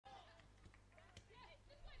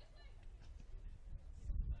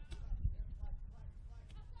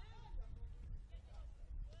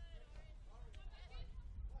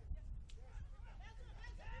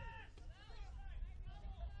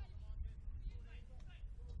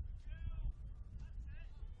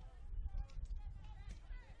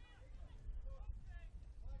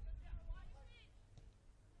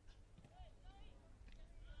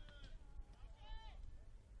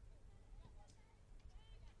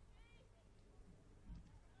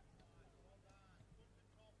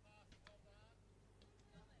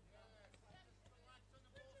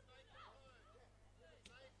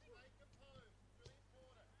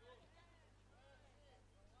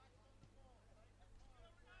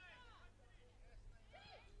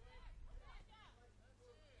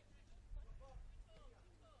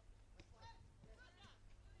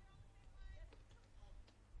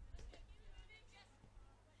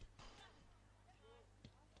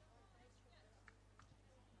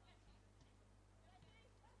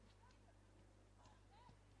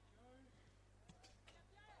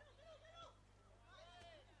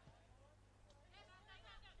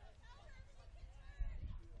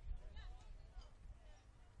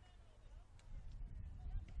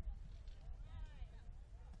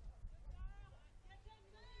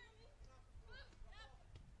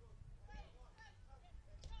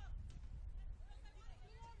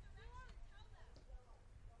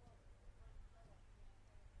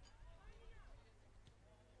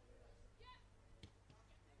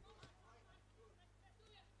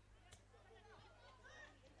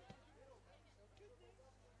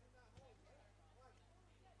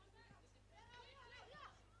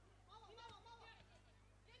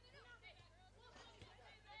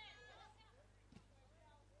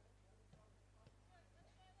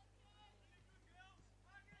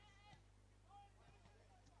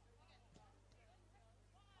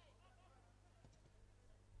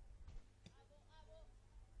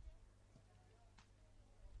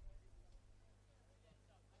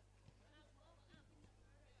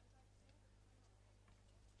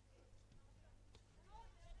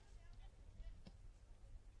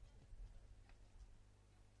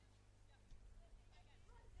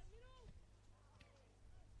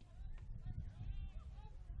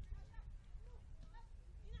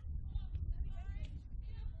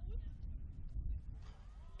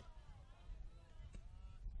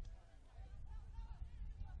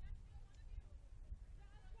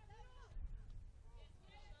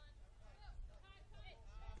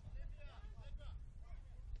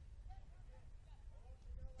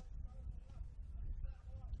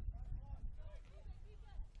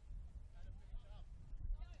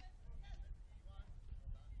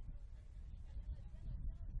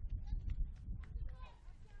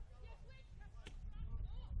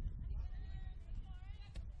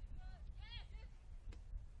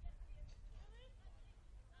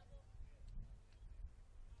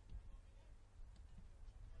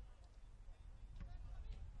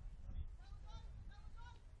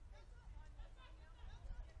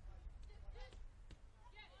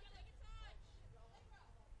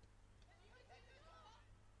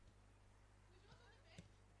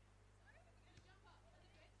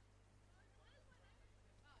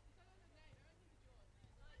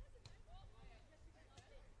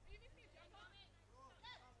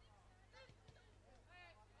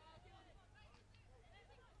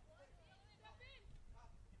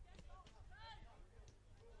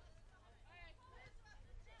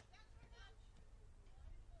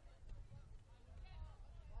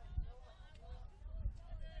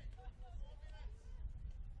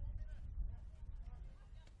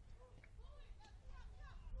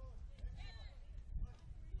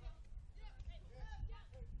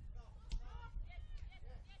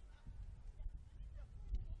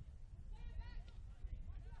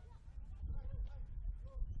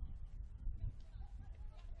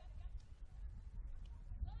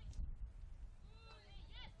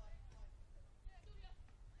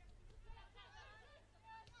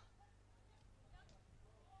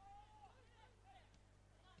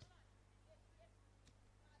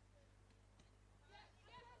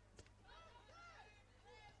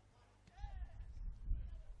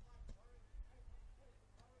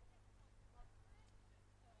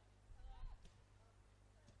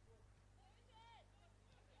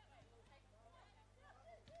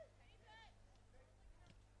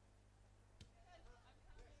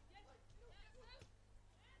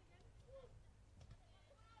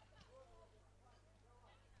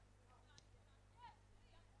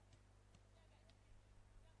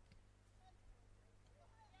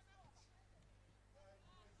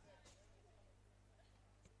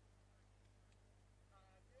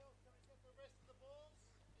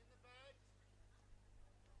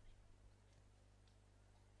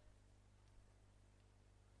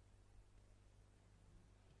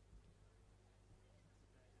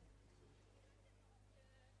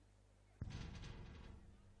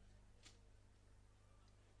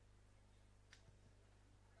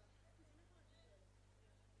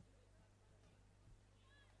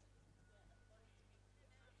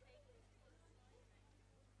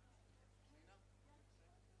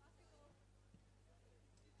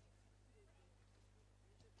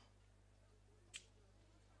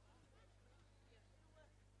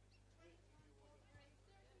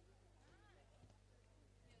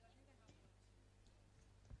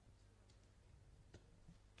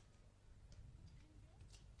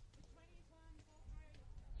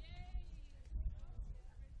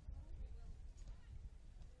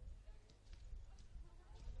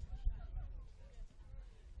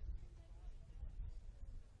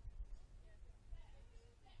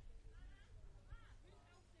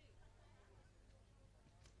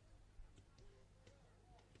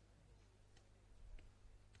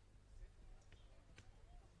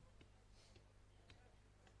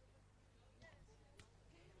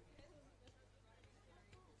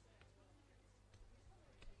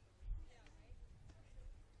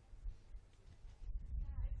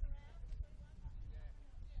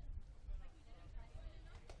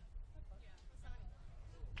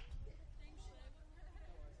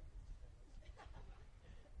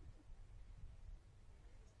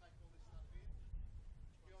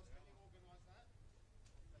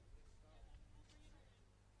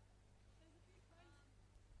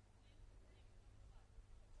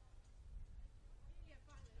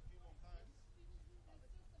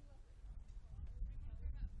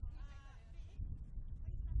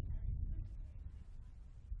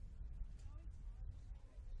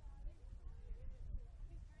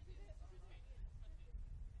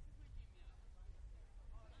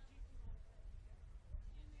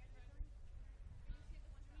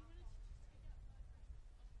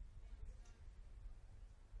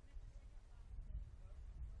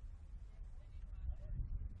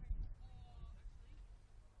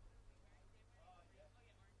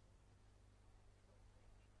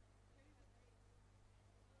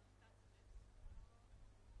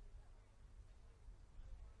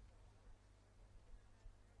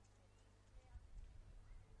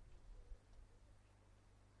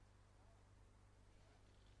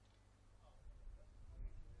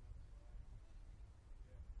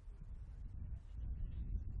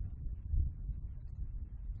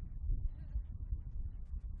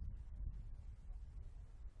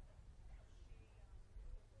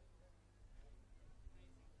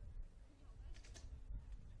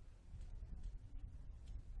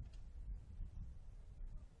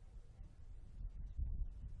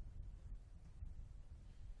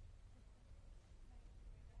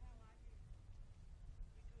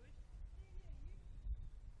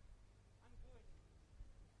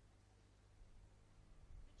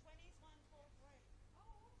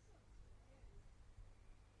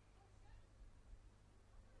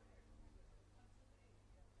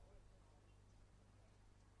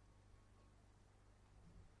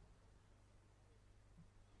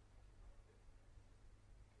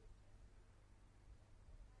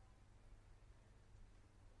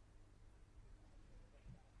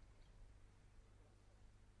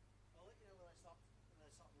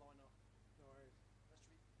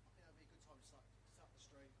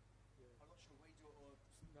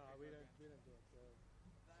we don't do it.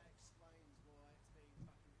 That explains why it's been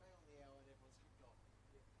fucking bang on the hour and everyone's kicked off.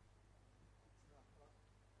 Yeah.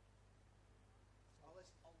 I'll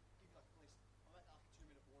give you like at least, I'll make like a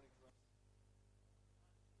 2-minute warning for us.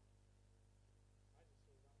 I just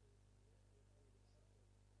saw that.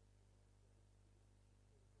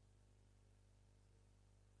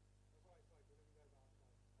 That's why it's like when we go back,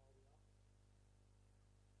 like, are we up?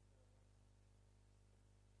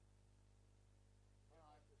 I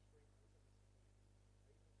like the street.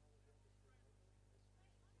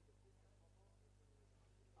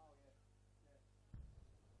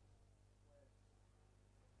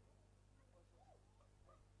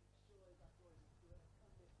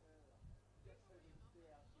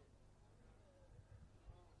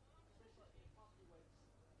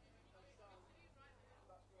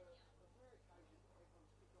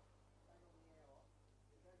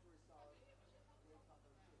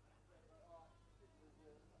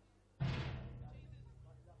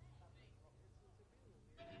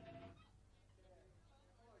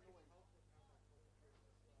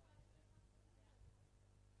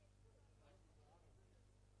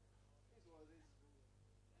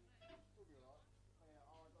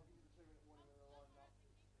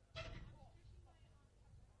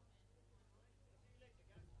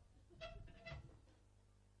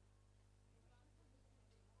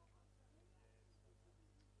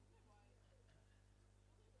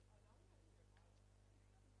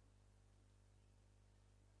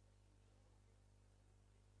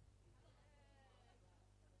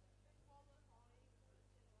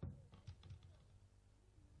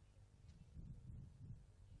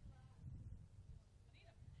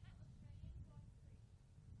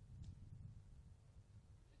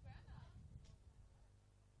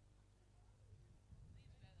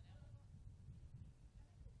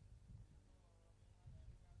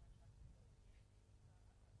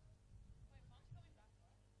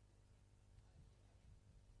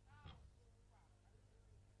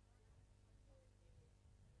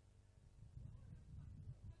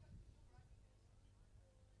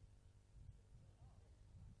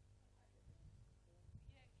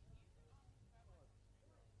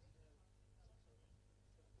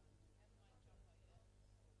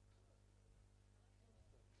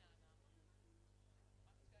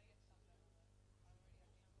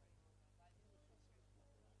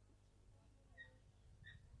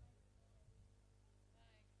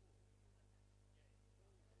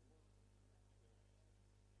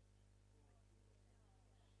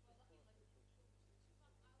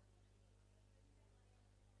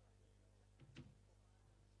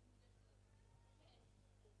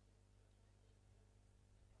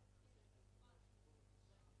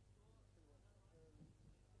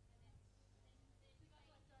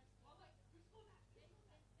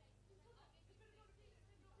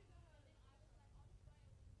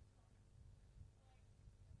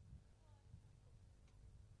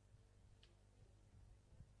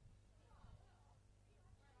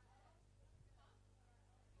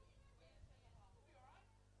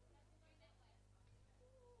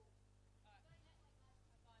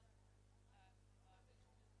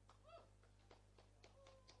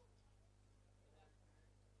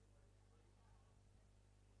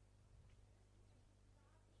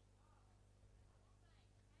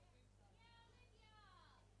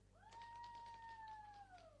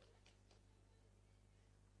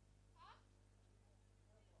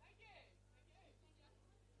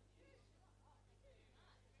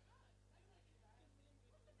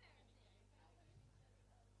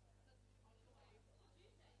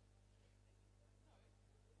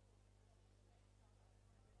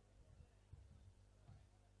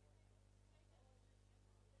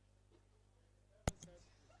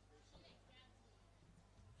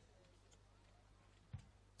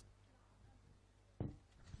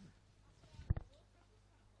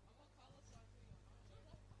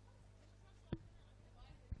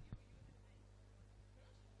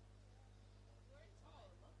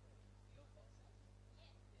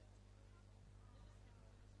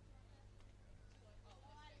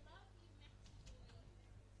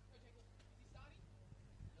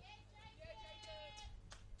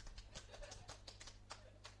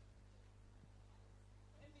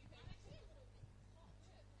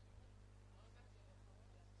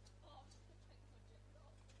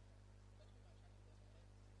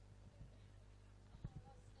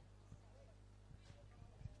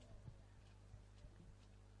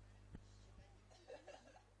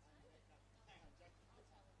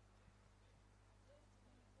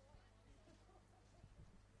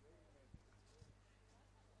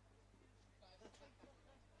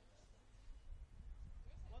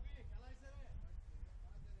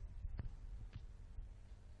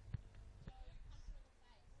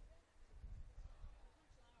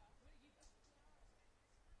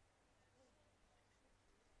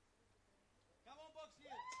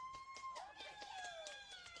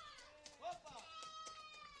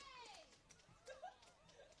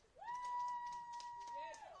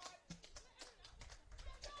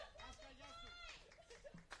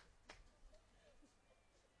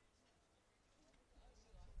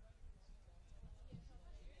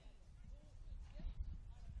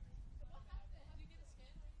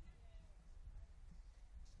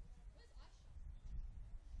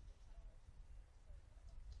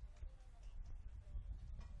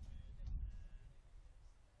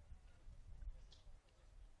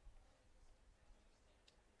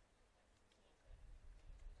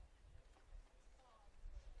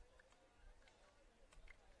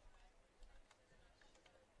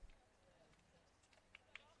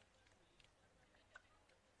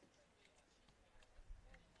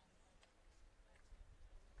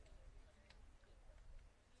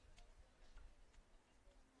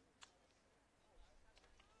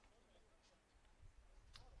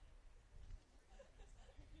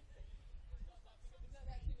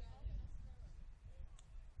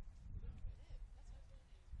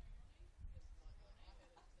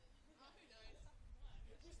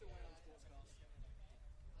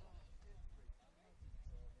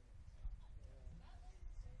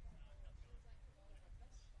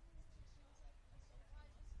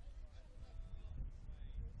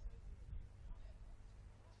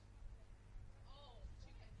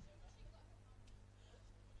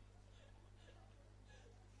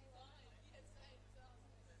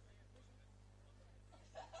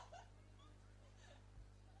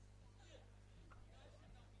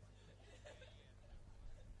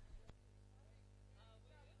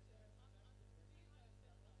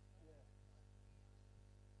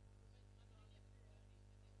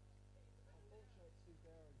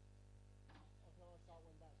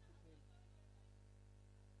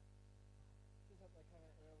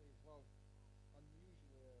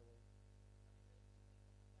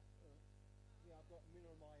 got a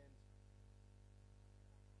minute on my end.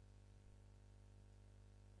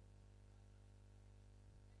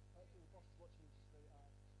 Hopefully the boss is watching just the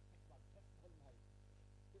test one, mate.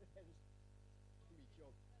 Just give me a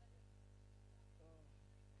job.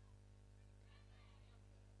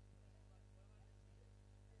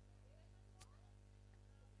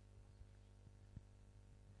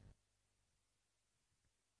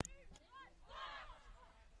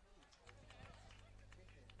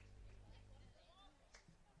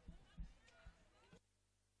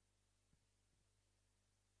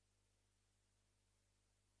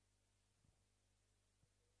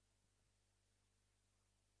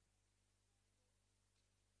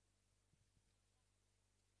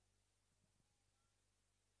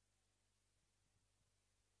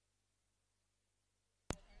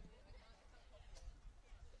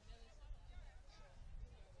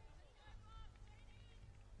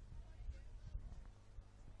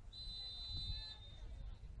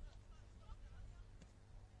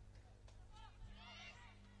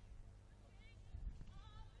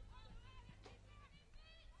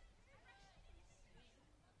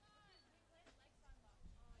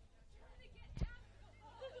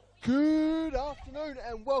 Good afternoon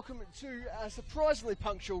and welcome to a surprisingly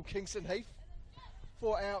punctual Kingston Heath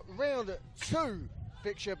for our round 2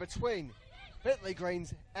 fixture between Bentleigh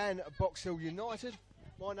Greens and Box Hill United.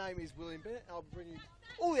 My name is William Bennett and I'll be bringing you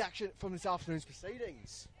all the action from this afternoon's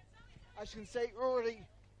proceedings. As you can see, we're already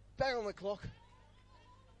bang on the clock.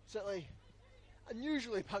 Certainly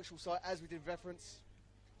unusually punctual site as we did reference,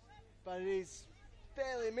 but it is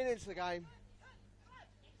barely a minute into the game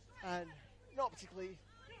and not particularly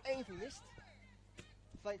anything missed.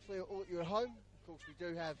 Thankfully, all you at home. Of course, we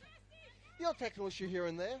do have the odd technical issue here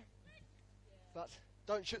and there, but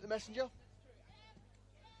don't shoot the messenger.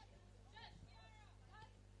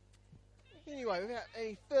 Anyway, without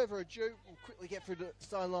any further ado, we'll quickly get through the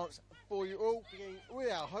starting lineups for you all, beginning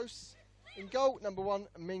with our hosts. In goal, number 1,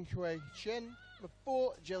 Minghui Chen. Number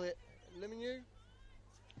 4, Jelliet Lemenu.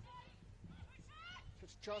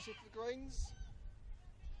 Puts a chance here for the Greens.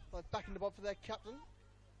 Back in the bob for their captain.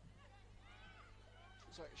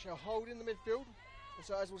 So shall hold in the midfield. And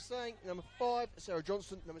so as we're saying, number 5, Sarah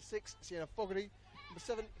Johnston. Number 6, Sienna Fogarty. Number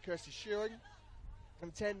 7, Kirsty Shearing.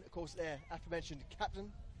 Number 10, of course, their aforementioned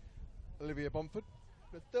captain, Olivia Bomford.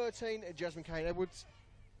 Number 13, Jasmine Kane Edwards.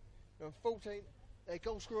 Number 14, their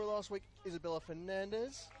goal scorer last week, Isabella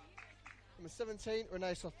Fernandez. Number 17,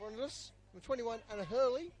 Renee Sofronidis. Number 21, Anna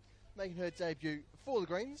Hurley, making her debut for the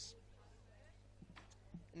Greens.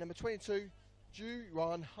 And number 22, Ju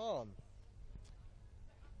Yuan Han.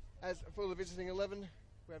 As for the visiting 11,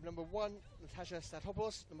 we have number 1, Natasha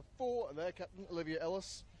Statopoulos. Number 4, their captain, Olivia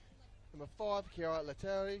Ellis. Number 5, Kiara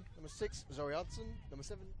Leteri. Number 6, Zoe Hudson. Number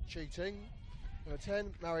 7, Chi Ting. Number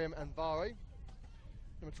 10, Mariam Anvari.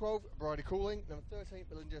 Number 12, Bridie Cooling. Number 13,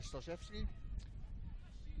 Belinda Stoshevsky.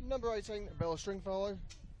 Number 18, Bella Stringfellow.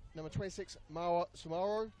 Number 26, Mawa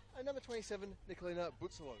Sumaro. And number 27, Nicolina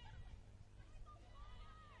Butzalo.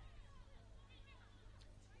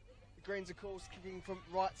 The Greens, of course, kicking from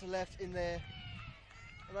right to left in their,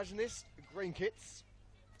 imagine this, green kits.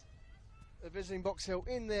 The visiting Box Hill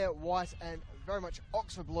in their white and very much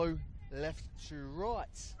Oxford blue, left to right.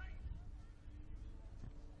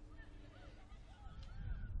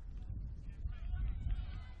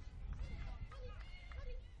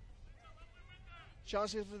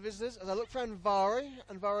 Chance here for the visitors as I look for Anvari.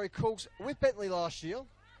 Anvari, of course, with Bentleigh last year,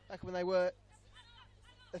 back when they were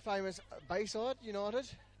the famous Bayside United,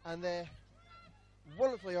 and their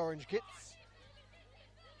wonderfully orange kits.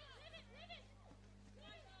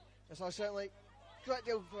 And so certainly, great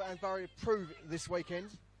deal for Anvari to prove this weekend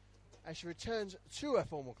as she returns to her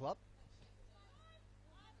former club.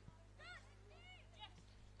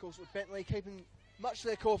 Of course, with Bentleigh keeping much to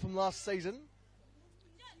their core from last season,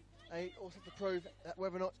 they also have to prove that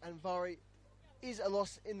whether or not Anvari is a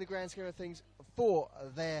loss in the grand scheme of things for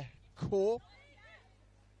their core.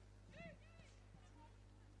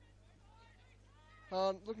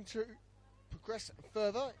 Looking to progress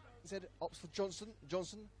further, instead opts for Johnson.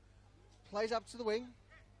 Johnson plays up to the wing.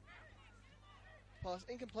 Pass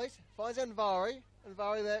incomplete, finds Anvari.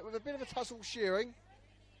 Anvari there with a bit of a tussle shearing.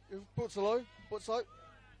 Butzalo. Butzalo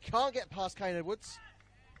can't get past Kane Edwards.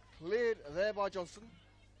 Cleared there by Johnson.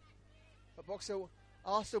 But Box Hill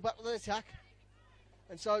are still back with the attack.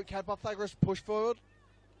 And so can Pythagoras push forward.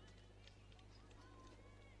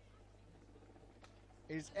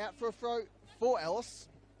 Is out for a throw for Ellis.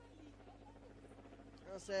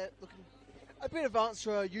 As they're looking a bit advanced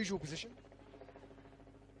to her usual position.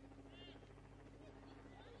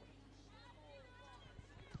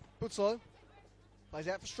 Butzalo plays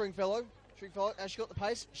out for Stringfellow. String follow. Has she got the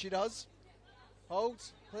pace? She does.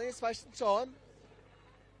 Holds. Plenty of space and time.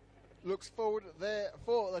 Looks forward there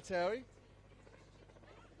for Lettieri.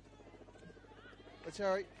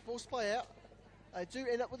 Lettieri forced play out. They do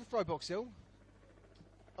end up with the throw box hill.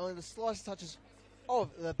 Only the slightest touches of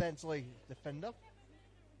the Bentleigh defender.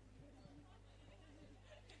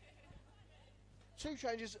 2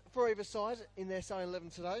 changes for either side in their starting 11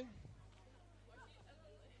 today.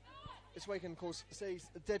 This weekend, of course, sees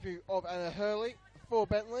the debut of Anna Hurley for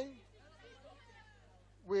Bentleigh,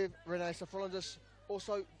 with Renee Sofrolandis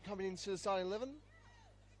also coming into the starting 11.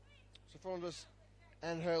 Sofrolandis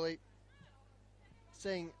and Hurley,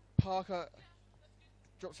 seeing Parker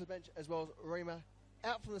drop to the bench, as well as Rima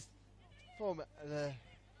out from the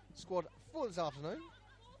squad for this afternoon.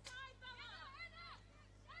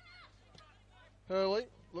 Hurley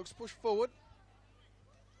looks pushed forward.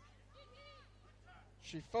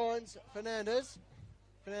 She finds Fernandez.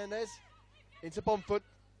 Fernandez into Bomford.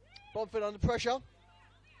 Bomford under pressure.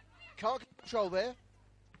 Can't control there.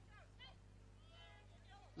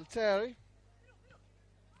 Lettieri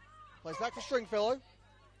plays back for Stringfellow.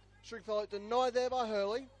 Stringfellow denied there by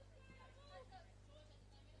Hurley.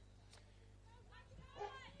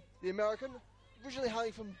 The American, originally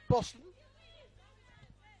hailing from Boston,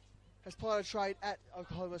 has played a trade at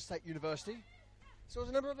Oklahoma State University. So there's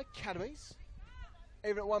a number of academies,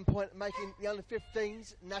 even at one point making the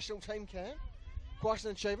under-15s national team camp. Quite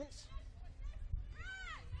an achievement.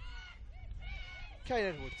 Kane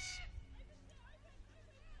Edwards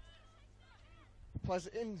plays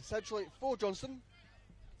it in centrally for Johnson.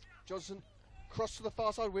 Johnson cross to the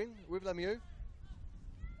far side wing with Lemieux.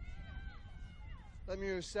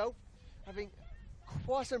 Lemieux herself having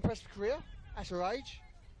quite an impressive career at her age.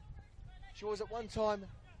 She was at one time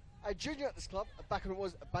a junior at this club, back when it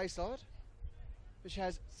was a Bayside, which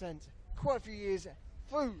has sent quite a few years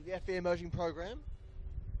through the FE Emerging Programme.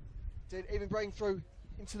 Did even breaking through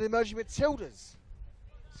into the Emerging Matildas.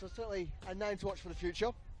 So certainly a name to watch for the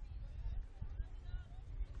future.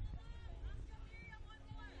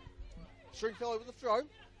 Stringfellow with the throw.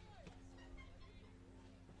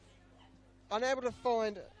 Unable to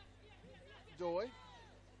find Doy.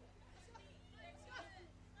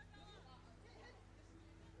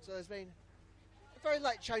 So there's been a very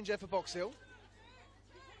late change there for Box Hill.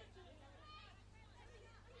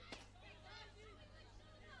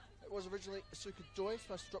 It was originally Asuka Doy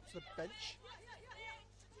supposed to drop to the bench.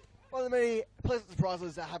 One of the many pleasant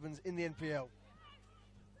surprises that happens in the NPL.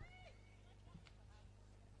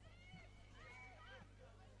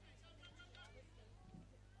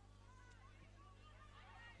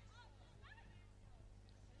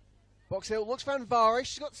 Box Hill looks for Anvari.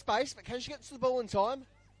 She's got space, but can she get to the ball in time?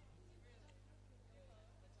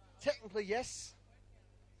 Technically, yes.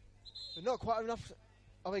 But not quite enough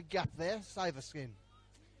of a gap there to save her skin.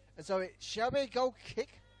 And so it shall be a goal kick.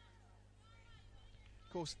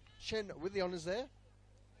 Of course, Chen with the honours there.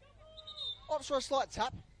 Opts for a slight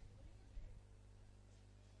tap.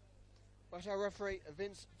 But our referee,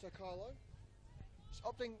 Vince Tocalo, is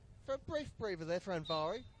opting for a brief breather there for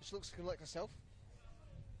Anvari. She looks to collect herself.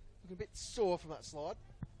 Looking a bit sore from that slide.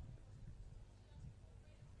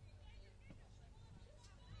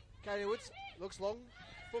 Katie Woods looks long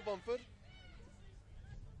for Bomford.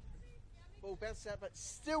 Ball bounces out, but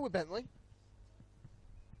still with Bentleigh.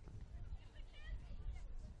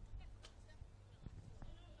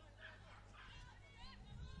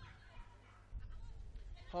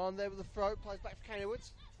 Hahn there with the throw, plays back for Katie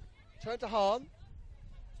Woods. Turn to Hahn.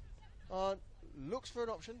 Hahn looks for an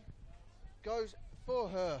option. Goes for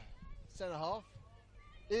her centre half.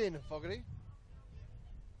 In Fogarty.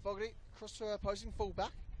 Fogarty cross to her opposing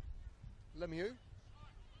full-back. Lemieux.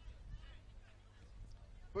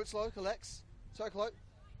 Bootslow collects. Tokalo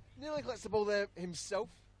nearly collects the ball there himself.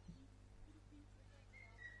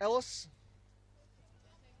 Ellis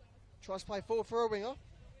tries to play forward for a winger.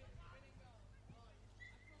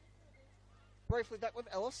 Briefly back with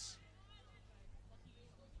Ellis.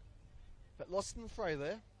 But lost in the fray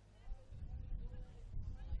there.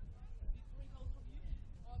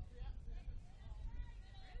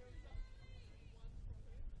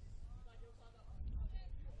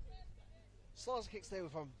 Slicer kicks there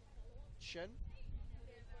from Shen.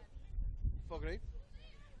 Fogarty.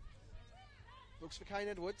 Looks for Kane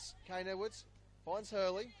Edwards. Kane Edwards finds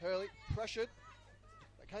Hurley. Hurley pressured.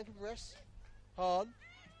 But can't progress. Hahn.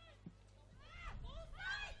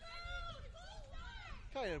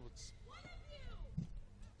 Kane Edwards.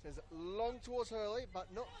 Sends it long towards Hurley, but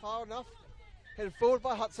not far enough. Headed forward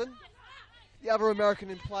by Hudson. The other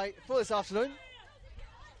American in play for this afternoon.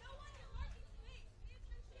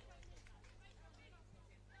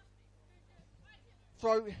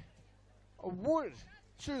 throw awarded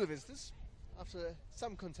to the visitors after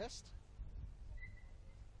some contest.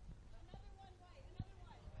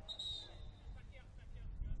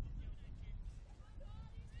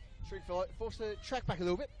 Stringfellow forced to track back a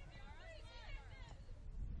little bit.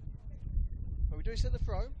 But we do see the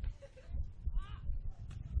throw.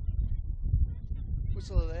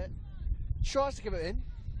 Whistle there. Tries to give it in.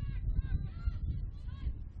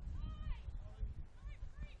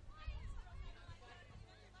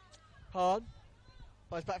 Hard.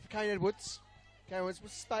 Plays back for Kane Edwards. Kane Edwards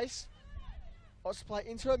with space. Wants to play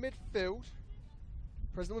into her midfield.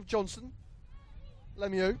 Present with Johnson.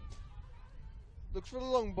 Lemieux. Looks for the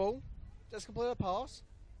long ball. Just complete a pass.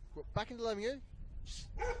 Back into Lemieux.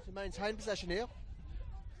 To maintain possession here.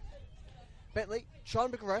 Bentleigh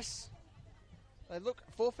trying to progress. They look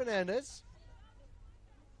for Fernandez.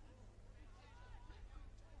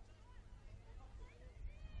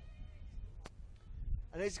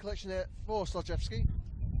 An easy collection there for Slodjewski.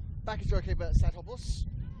 Back into our keeper, Satopoulos.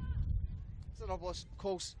 Satopoulos, of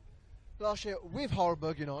course, last year with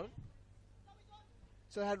Heidelberg United.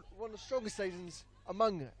 So had one of the strongest seasons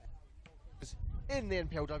among in the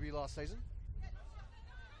NPLW last season.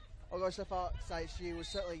 I'll go so far to say she was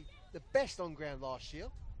certainly the best on ground last year.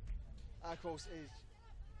 Of course, is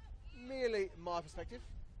merely my perspective.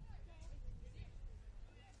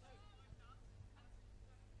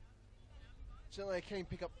 Certainly a keen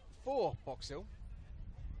pick up for Box Hill.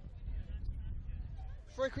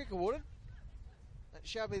 Free kick awarded. That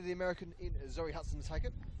shall be the American in Zoe Hudson to take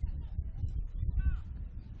it.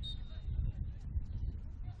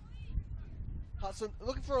 Hudson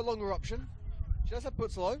looking for a longer option. She does have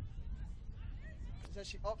Bentleigh. So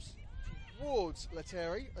she opts towards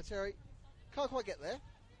Lettieri. Lettieri can't quite get there.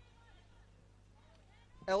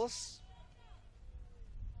 Ellis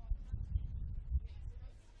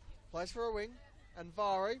plays for a wing, and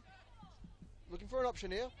Vari looking for an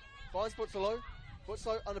option here. Finds Bentleigh.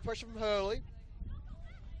 Bentleigh under pressure from Hurley.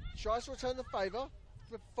 Tries to return the favour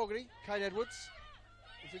with Fogarty. Kane Edwards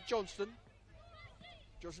into Johnston.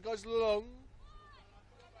 Johnston goes long.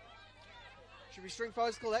 Should be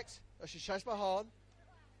Stringfellows collect as she's chased by Hahn.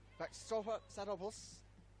 Back to Satopoulos.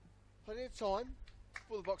 Plenty of time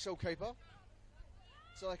for the Box Hill keeper,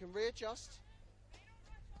 so they can readjust.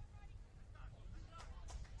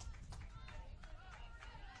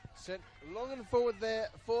 Sent long and forward there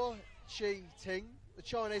for Chi Ting, the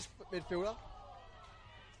Chinese midfielder.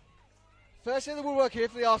 First in the woodwork here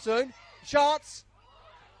for the afternoon. Chance.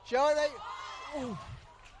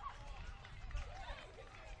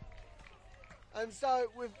 And so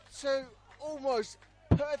with two almost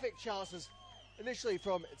perfect chances initially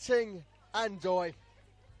from Ting and Doi,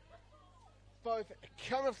 both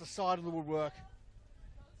coming off the side of the woodwork.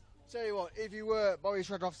 Tell you what, if you were Bobby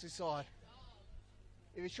Shradovsky's side,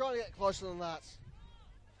 if you're trying to get closer than that,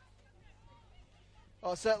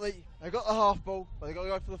 oh, certainly they got the half ball, but they got to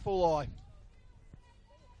go for the full eye.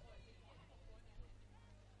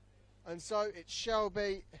 And so it shall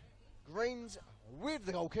be Greens with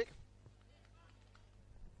the goal kick.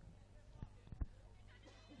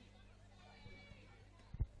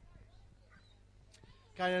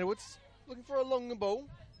 Kane Edwards looking for a longer ball.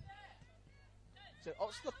 So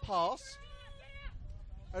opts the pass.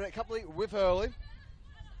 And it coupled with Hurley.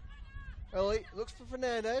 Hurley looks for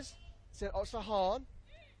Fernandez. So opts for Hahn.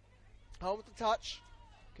 Hahn with the touch.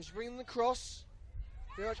 Because she's bringing the cross.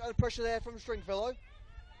 Very much under pressure there from Stringfellow.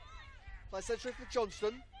 Plays centrally for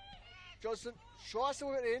Johnston. Johnston tries to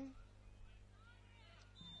whip it in.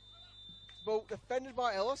 Ball defended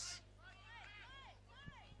by Ellis.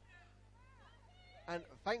 And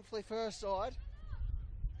thankfully for her side,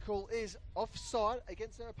 call is offside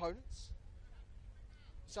against their opponents.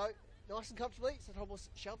 So, nice and comfortably, St Thomas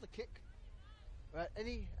shelled the kick without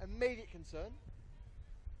any immediate concern.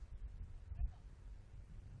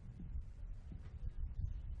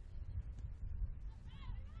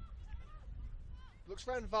 Looks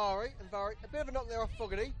around Vari, and Vari, a bit of a knock there off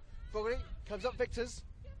Fogarty. Fogarty comes up Victor's.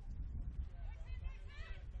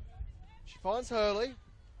 She finds Hurley.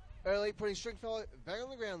 Hurley putting Stringfellow back on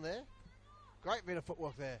the ground there. Great bit of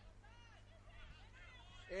footwork there.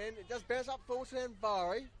 And it does bounce up forward to then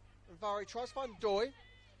Vari. And Vari tries to find Doi.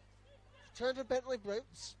 Turn to Bentleigh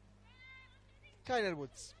boots. Kane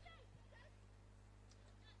Edwards.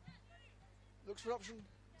 Looks for an option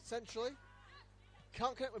centrally.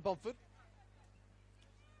 Can't connect with Bomford.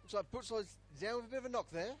 Looks like Butslow's down with a bit of a knock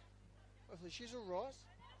there. Hopefully she's alright.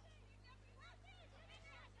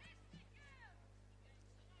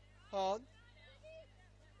 Hahn.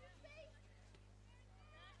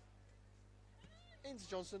 Into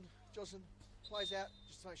Johnson. Johnson plays out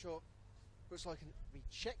just to make sure Looks like it can be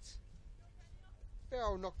checked. Fair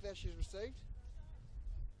old knock there she's received.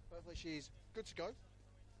 Hopefully she's good to go.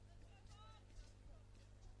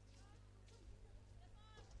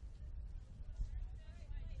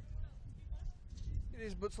 It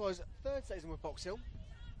is Bentleigh's third season with Box Hill.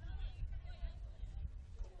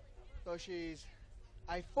 Though she's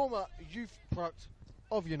a former youth product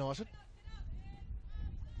of United.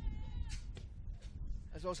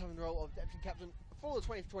 As well as having the role of deputy captain for the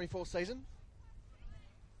 2024 season.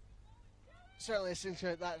 Certainly a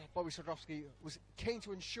signature that Bobby Sodrowski was keen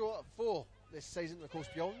to ensure for this season and of course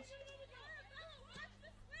beyond.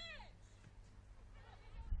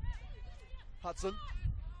 Hudson.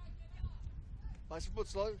 Nice for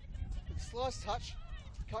Buttslow. With a slice touch.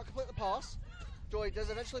 Can't complete the pass. Joy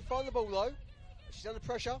does eventually find the ball though. She's under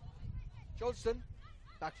pressure. Johnston.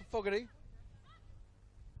 Back for Fogarty.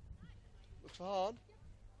 Looks for Hahn.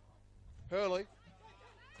 Hurley.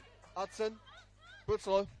 Hudson.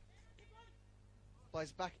 Buttslow.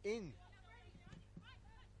 Plays back in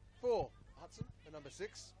for Hudson, the number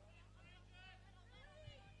 6.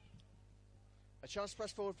 A chance to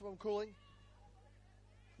press forward from Cooling.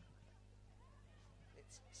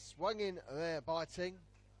 It's swung in there by Ting.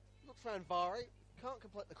 Looks for Anvari. Can't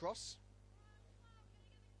complete the cross.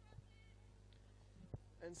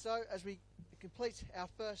 And so, as we complete our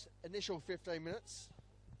first initial 15 minutes,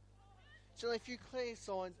 certainly a few clear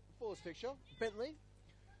signs for this fixture. Bentleigh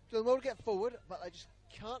doing well to get forward, but they just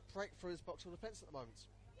can't break through this box of defence at the moment.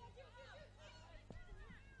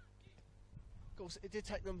 Of course, it did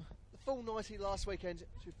take them the full 90 last weekend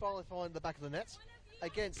to finally find the back of the net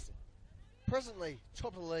against presently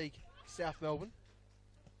top of the league, South Melbourne.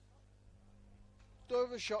 Do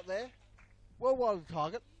have a shot there, well wide of the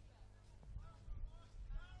target.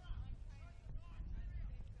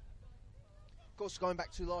 Of course, going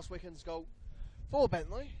back to last weekend's goal for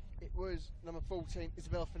Bentleigh, it was number 14,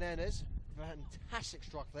 Isabella Fernandez, with a fantastic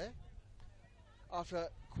strike there. After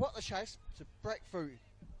quite the chase to break through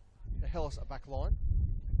the Hellas back line.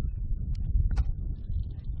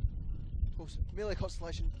 Of course, merely a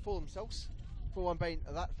consolation for themselves, 4-1 being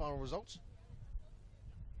that final result.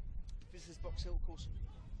 This is Box Hill, of course,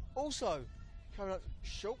 also coming up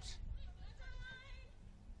short.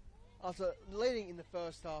 After leading in the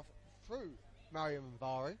first half through Mariam and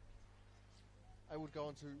Bari, they would go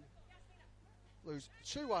on to lose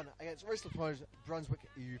 2-1 against recently promoted Brunswick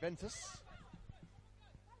Juventus.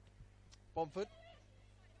 Bomford.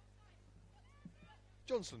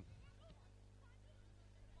 Johnson.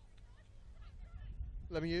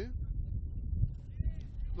 Lemieux.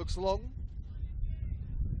 Looks long.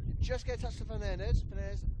 You just get a touch to Fernandez.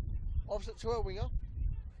 Fernandez opposite to her winger.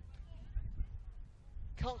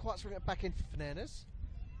 Can't quite swing it back in for Fernandez.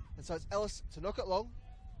 And so it's Ellis to knock it long.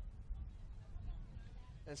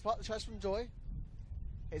 And despite the chase from Joy,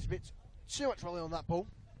 it's a bit too much rolling on that ball.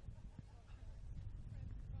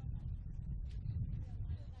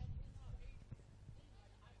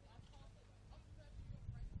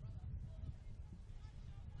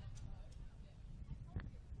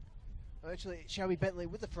 Eventually, it shall be Bentleigh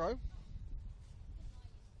with the throw.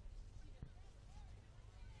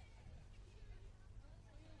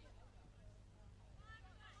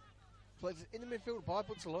 Plays it in the midfield by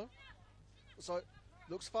Buttslow. So,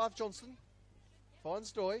 looks 5 Johnson.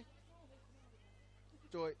 Finds Doy.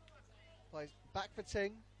 Doy plays back for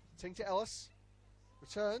Ting. Ting to Ellis.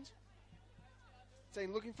 Returned.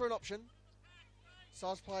 Ting looking for an option.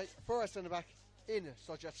 Size play for our centre back in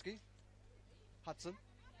Sojewski. Hudson.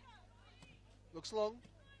 Looks long.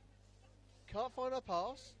 Can't find her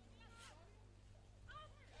pass.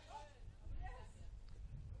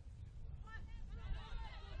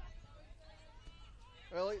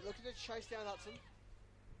 Early looking to chase down Hudson.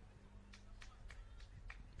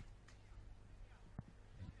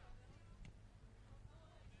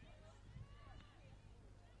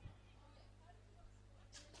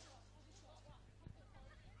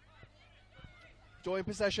 Joy in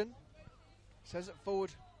possession. Sends it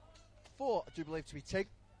forward for, I do believe, to be Tig.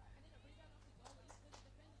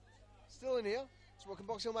 Still in here. So what can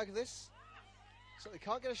Box Hill make of this? So they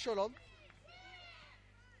can't get a shot on.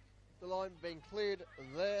 The line being cleared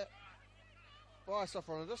there by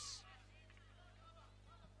Sophronides.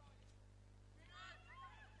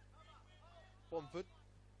 Bomford.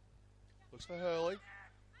 Looks for Hurley.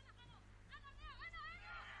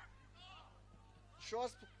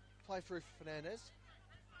 Tries to play through for Fernandez.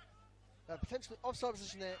 Potentially offside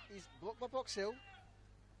position there is blocked by Box Hill.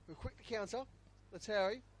 Who quick to counter.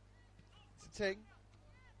 Leteri. To Ting.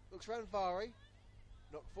 Looks around Vari.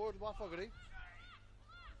 Knocked forward by Fogarty.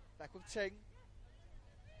 Back with Ting.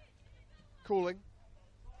 Cooling.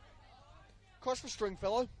 Cross for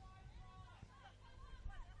Stringfellow.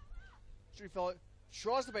 Stringfellow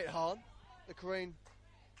tries to beat Hahn, the Korean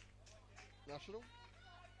national.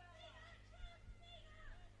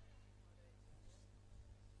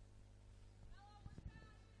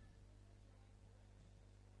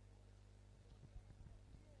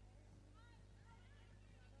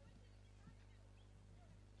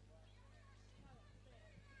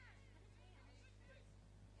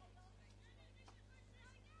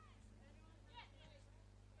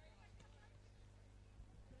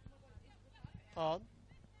 Hahn.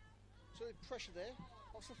 So the pressure there.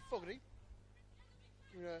 Also Fogarty.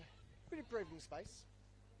 Giving a bit of breathing space.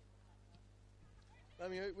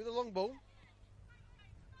 Lemieux with a long ball.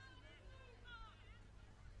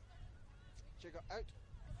 Check out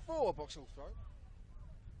for a box-all throw.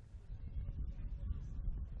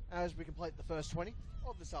 As we complete the first 20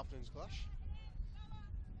 of this afternoon's clash.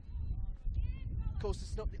 Of course,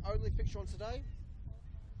 this is not the only fixture on today.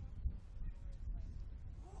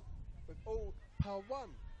 With all power one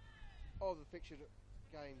of the fixtured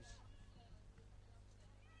games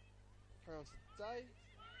carry on today.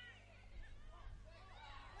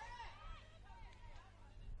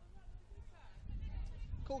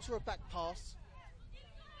 Calls for a back pass,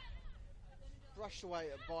 brushed away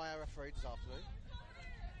by our referee this afternoon.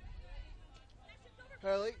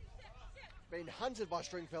 Hurley being hunted by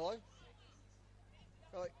Stringfellow.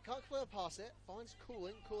 Hurley can't clear a pass it, finds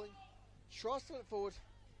Cooling, tries to let it forward,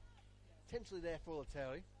 potentially there for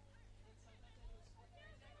Terry.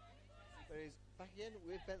 But he's back again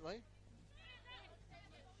with Bentleigh.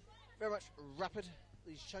 Very much rapid,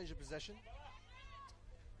 these change of possession.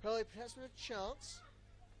 Hurley perhaps with a chance.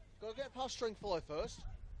 Got to get past Stringfellow first.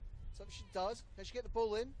 Something she does. Can she get the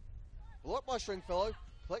ball in? Blocked by Stringfellow,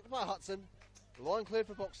 collected by Hudson. The line cleared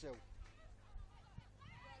for Box Hill.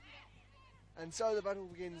 And so the battle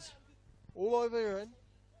begins all over again.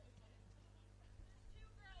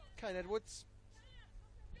 Kane Edwards.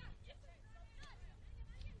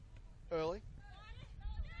 Early.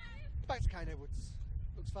 Back to Kane Edwards.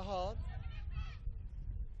 Looks for Hahn.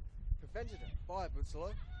 Prevented by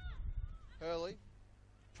Bentleigh. Hurley.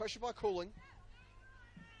 Pressure by Cooling.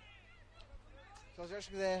 So I was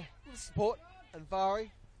actually there with support. And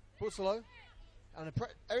Vari. Bentleigh. And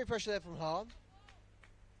every pressure there from Hahn.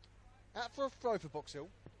 Out for a throw for Box Hill.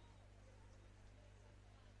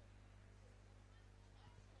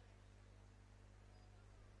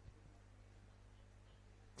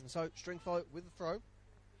 And so Stringfellow with the throw.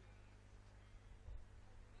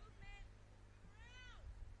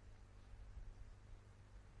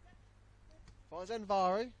 Finds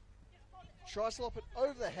Envari. Tries to lop it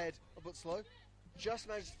over the head of Bentleigh. Just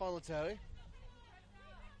manages to find Terry.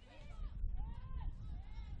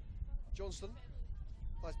 Johnston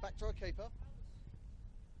plays back to our keeper.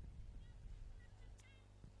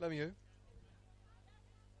 Lemieux.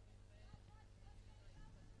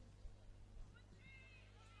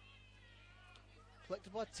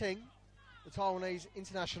 Collected by Ting, the Taiwanese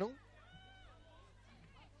international.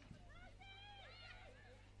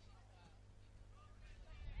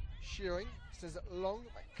 Shearing says it long,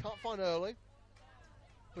 but can't find Early.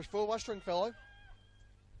 Pushed forward by Stringfellow.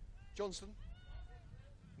 Johnston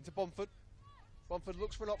into Bomford. Bomford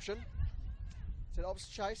looks for an option. It's an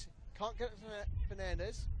opposite chase. Can't get it to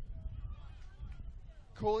Fernandez.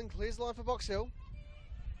 Cooling clears the line for Box Hill.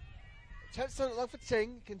 Attempts to turn it long for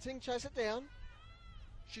Ting. Can Ting chase it down?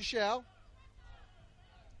 She shall.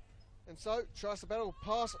 And so tries to battle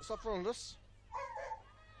pass Sophronides.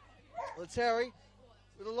 Leteri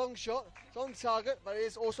with a long shot. It's on target, but it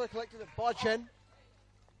is also collected by Chen.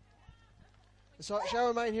 And so it shall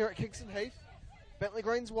remain here at Kingston Heath. Bentleigh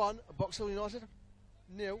Greens 1, Box Hill United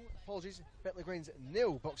 0. Apologies, Bentleigh Greens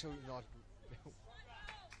 0, Box Hill United 0.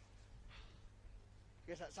 I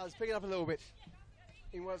guess that sounds picking up a little bit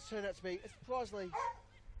in what's turned out to be a surprisingly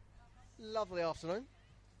lovely afternoon.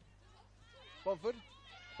 Bomford,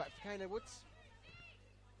 back to Kane Edwards.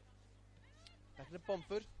 Back into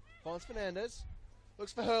Bomford, finds Fernandez.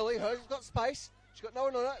 Looks for Hurley. Hurley's got space. She's got no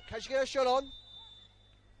one on her. Can she get her shot on?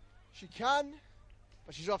 She can,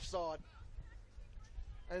 but she's offside.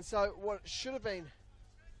 And so what should have been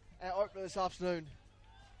our opener this afternoon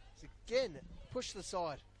is again pushed to the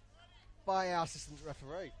side by our assistant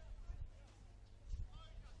referee.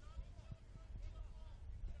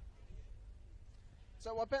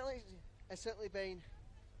 So while Bentleigh has certainly been,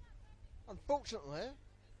 unfortunately,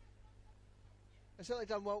 they've certainly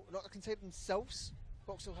done well not to concede themselves.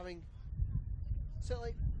 Box Hill having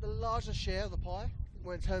certainly the larger share of the pie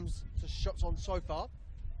when in terms of shots on so far.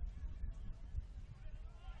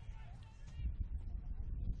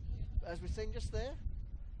 As we've seen just there,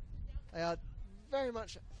 they are very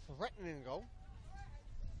much threatening a goal.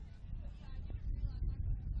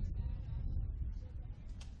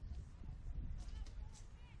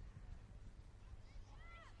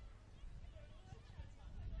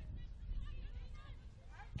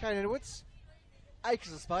 Kane Edwards,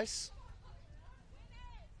 acres of space,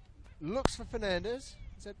 looks for Fernandez,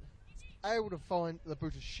 is able to find the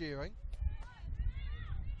boot of Shearing.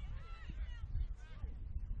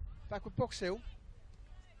 Back with Box Hill.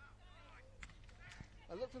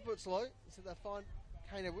 I look for Bentleigh, so they find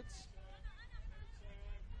Kane Edwards.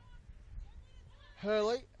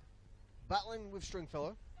 Hurley battling with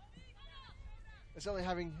Stringfellow. They're certainly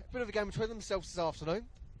having a bit of a game between themselves this afternoon.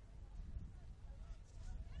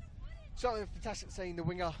 Certainly fantastic seeing the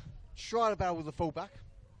winger try to battle with the fullback.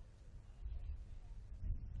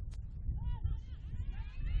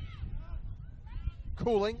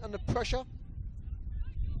 Cooling under pressure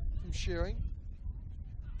from Shearing.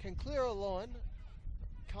 Can clear a line.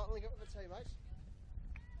 Can't link up with the teammate.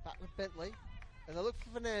 Back with Bentleigh. And they look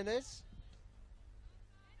for Fernandez.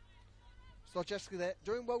 Slajewski there.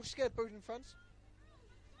 Doing well. She's got a boot in front.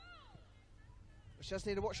 She just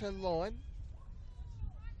need to watch her line.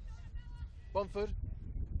 Bumford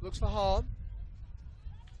looks for Hahn.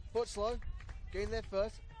 Buttslow getting there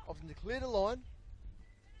first. Opting to clear the line.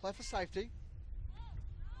 Play for safety.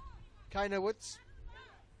 Kane Edwards.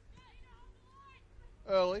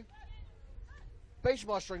 Early. Beached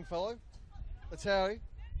by Stringfellow. Letari.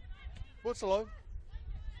 Buttslow.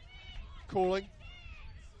 Calling.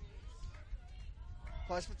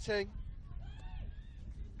 Plays for Ting.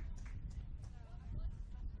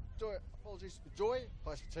 Doy, apologies for Doy.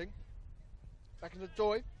 Plays for Ting. Back into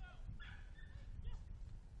Doy.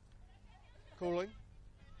 Calling.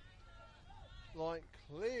 Line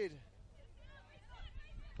cleared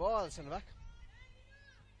by the centre back.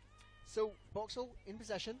 So Boxall in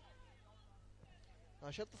possession. Now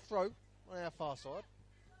shut the throw on our far side.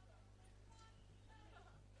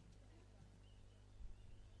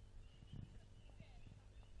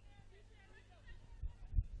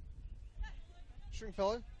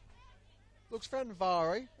 Stringfellow looks for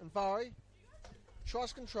Nvari, and Nvari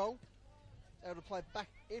tries control, able to play back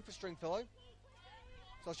in for Stringfellow.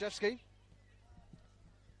 Slajewski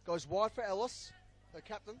goes wide for Ellis, the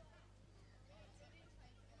captain.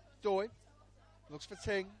 Doy looks for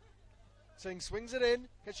Ting. Ting swings it in.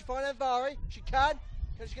 Can she find Nvari? She can.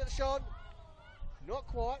 Can she get the shot? Not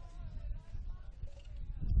quite.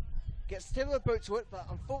 Gets the tip of the boot to it, but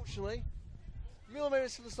unfortunately,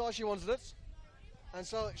 millimetres to the side she wanted it. And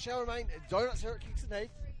so it shall remain donuts here at Kingston Heath.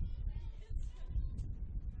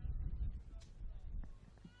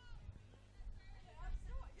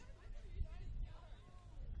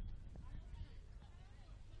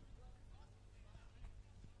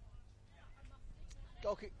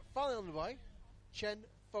 Goal kick finally on the way. Chen,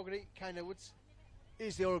 Fogarty, Kane Edwards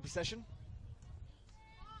is the order of possession.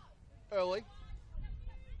 Early.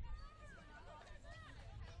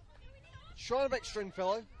 Trying to make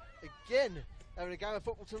Stringfellow. Again, having a game of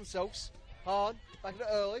football to themselves. Hahn, back at it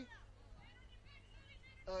early.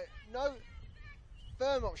 No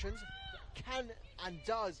firm options. Can and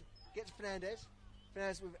does get to Fernandez.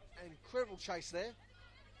 Fernandez with an incredible chase there.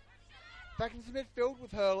 Back into midfield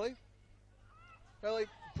with Hurley. Hurley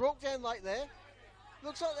brought down late there.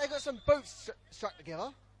 Looks like they've got some boots struck together.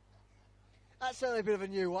 That's certainly a bit of a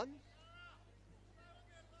new one.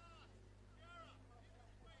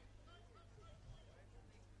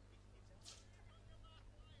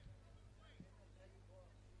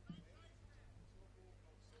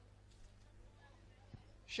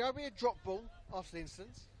 Shall be a drop ball after the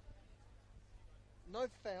incident. No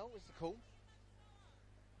foul is the call.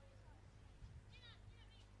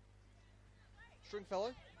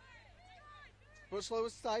 Stringfellow. Buttslow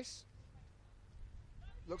with Stace.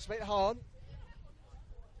 Looks a bit hard.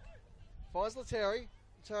 Finds Letari.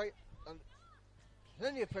 Letari,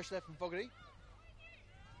 plenty of pressure there from Fogarty.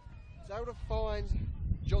 He's able to find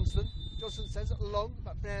Johnston. Johnston sends it long,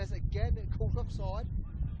 but Fernandez again caught offside.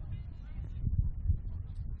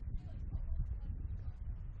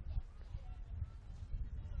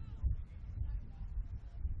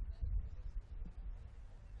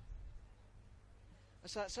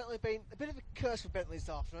 So it's certainly been a bit of a curse for Bentleigh this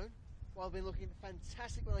afternoon. While they've been looking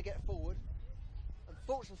fantastic when they get forward,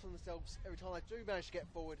 unfortunately for themselves, every time they do manage to get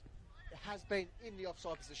forward, it has been in the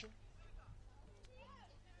offside position.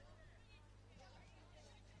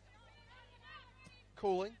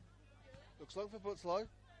 Calling. Looks long for Buttslow.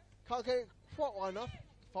 Can't get it quite wide enough.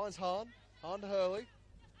 Finds Hahn. Hahn to Hurley.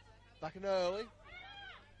 Back in Hurley.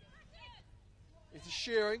 It's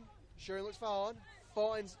Shearing. Shearing looks for Hahn.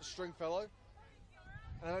 Finds Stringfellow.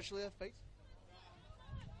 And eventually her feet.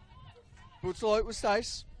 Bentleigh with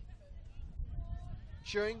Stace.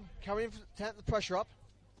 Shearing coming in to tamp the pressure up.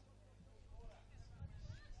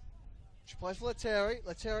 She plays for Lettieri.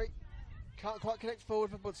 Lettieri can't quite connect forward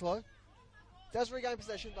for Bentleigh. Does regain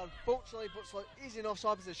possession, but unfortunately Bentleigh is in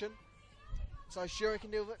offside position. So Shearing can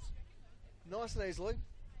deal with it nice and easily.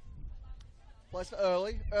 Plays for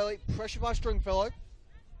Early. Early pressured by Stringfellow.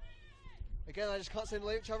 Again, they just can't seem to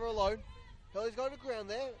leave each other alone. Early's got to the ground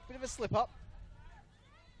there. Bit of a slip up.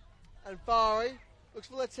 And Fari looks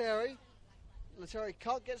for Lettieri. Lettieri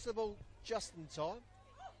can't get to the ball just in time.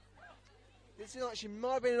 It seems like she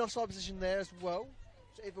might have been in offside position there as well.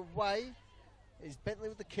 So either way, is Bentleigh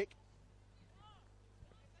with the kick.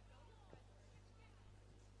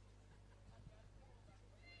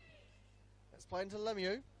 Let's play into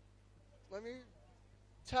Lemieux. Lemieux,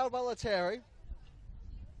 tailed by Lettieri.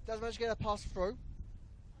 Does manage to get a pass through.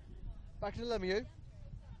 Back to Lemieux.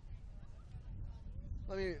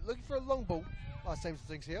 Lemieux looking for a long ball. Same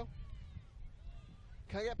things here.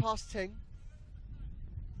 Can't get past Ting.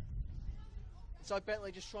 So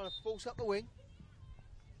Bentleigh just trying to force up the wing.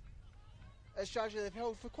 A strategy they've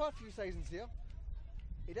held for quite a few seasons here.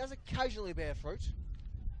 It does occasionally bear fruit,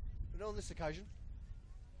 but not on this occasion.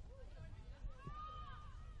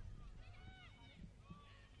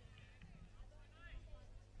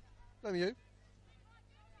 Lemieux.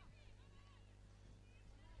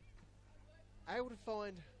 Able to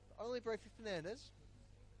find only Braithwaite Fernandez.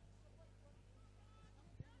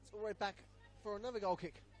 It's all the way back for another goal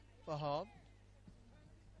kick for Hahn.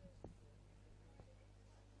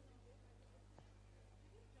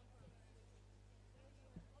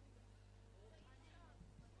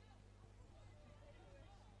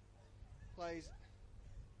 Plays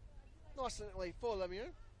nice and neatly for Lemieux.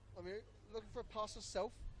 Lemieux looking for a pass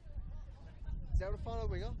herself. Is able to find a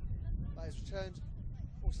winger. That is returned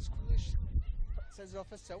almost as quickly as she sends it off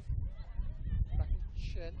herself. Back in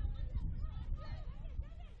Chen.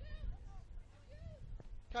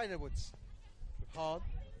 Kane Edwards with Hahn.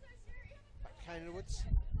 Back to Kane Edwards.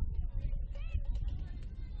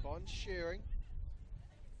 Bond Shearing.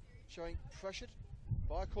 Showing pressured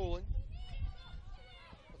by Calling.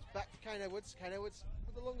 Back to Kane Edwards. Kane Edwards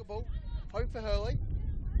with the longer ball. Home for Hurley.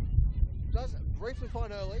 Does briefly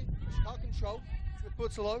find Hurley. She can't control. It's with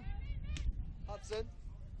Bentleigh. Hudson.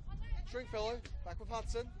 Stringfellow. Back with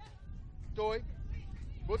Hudson. Doy.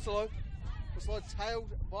 Bentleigh. Bentleigh tailed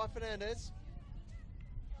by Fernandez.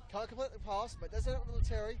 Can't complete the pass, but does end up with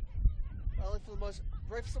Lettieri. Only for the most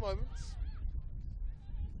briefest of moments.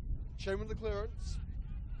 Chen with the clearance.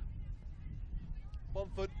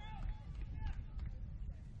 Bomford.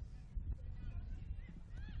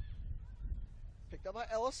 Picked up by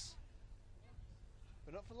Ellis,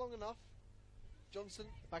 but not for long enough. Johnson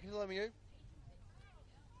back into Lemieux.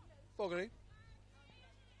 Fogarty.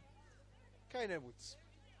 Kane Edwards.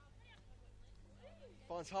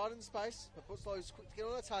 Finds hard in space, but Bentleigh's quick to get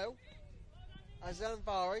on her tail. Azan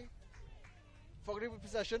Vari. Fogarty with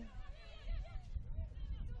possession.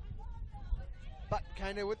 Back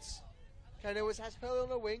Kane Edwards. Kane Edwards has Hurley on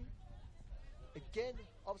the wing. Again,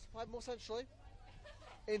 opts to play more centrally.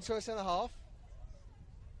 Into a centre half.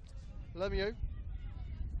 Lemieux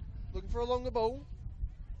looking for a longer ball.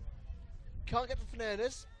 Can't get to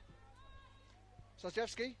Fernandez.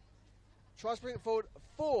 Sojewski tries to bring it forward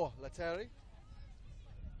for Lettieri.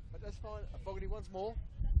 But does find Fogarty once more.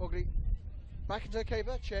 Fogarty back into a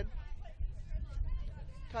keeper, Chen.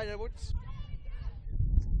 Kane Edwards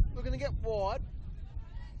looking to get wide.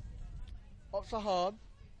 Opts for Hahn.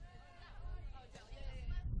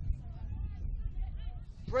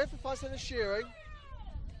 Brentford finds centre Shearing.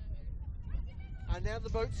 And now the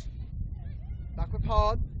boots. Back with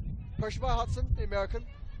Hahn. Pressured by Hudson, the American.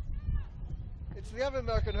 Into the other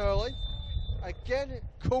American Hurley. Again,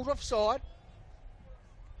 called offside.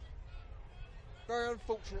 Very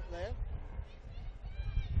unfortunate there.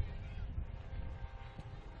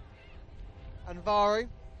 And Vari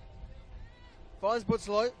finds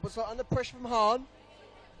Bentleigh. Bentleigh under pressure from Hahn.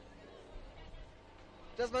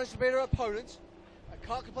 Does manage to beat her opponent.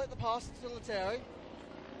 Can't complete the pass to Lettieri.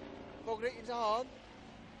 Fogarty into Hahn.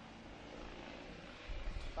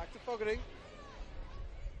 Back to Fogarty.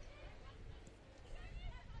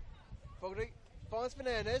 Fogarty finds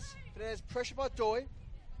Fernandez. Fernandez pressured by Doy.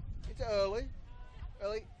 Into Early.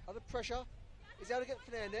 Early under pressure. Is able to get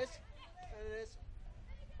Fernandez. Fernandez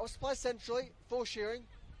off play centrally for Shearing.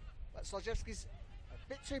 But Slajewski's a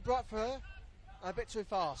bit too bright for her and a bit too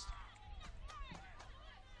fast.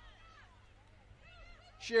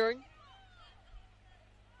 Shearing.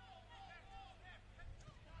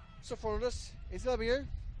 Sophronides is Lemieux.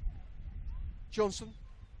 Johnson.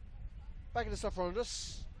 Back into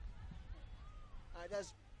Sophronides. And it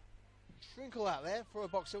does trinkle out there for a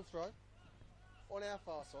Box Hill throw on our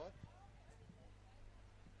far side.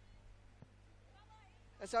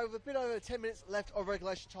 And so with a bit over 10 minutes left of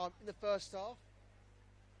regulation time in the first half,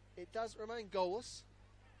 it does remain goalless.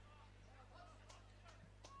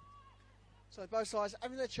 So both sides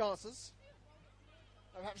having their chances.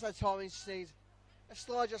 Perhaps their timing just needs a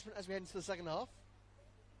slight adjustment as we head into the second half.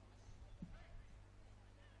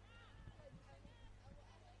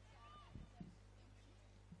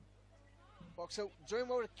 Box Hill doing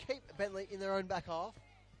well to keep Bentleigh in their own back half.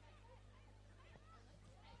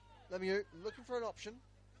 Lemieux looking for an option.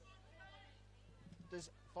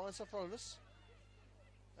 Does find Sophronis.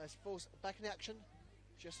 As forced back in action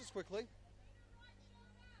just as quickly.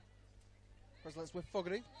 President's with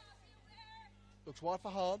Fogarty. Looks wide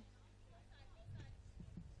for Hahn.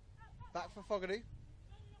 Back for Fogarty.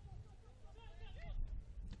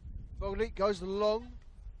 Fogarty goes long.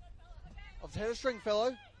 Off the head of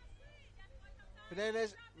Stringfellow.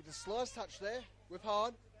 Fernandez with a slice touch there with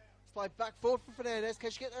Hahn. It's played back forward for Fernandez.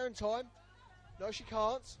 Can she get there in time? No, she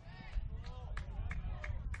can't.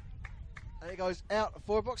 And it goes out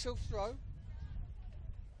for a Box Hill throw.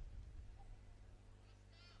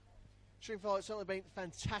 Stringfellow has certainly been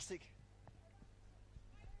fantastic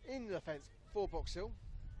in the defence for Box Hill.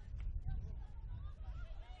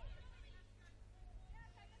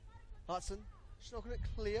 Hudson, she's not going to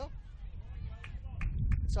clear.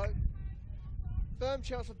 So, firm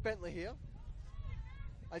chance for Bentleigh here.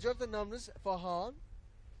 I do have the numbers for Hahn.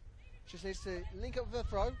 Just needs to link up with the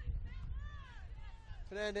throw.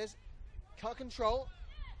 Fernandez can't control.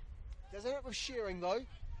 Does end up with Shearing though.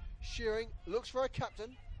 Shearing looks for a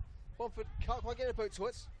captain. Bomford can't quite get a boot to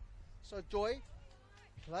it. So Doy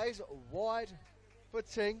plays wide for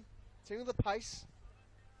Ting. Ting with the pace.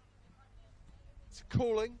 It's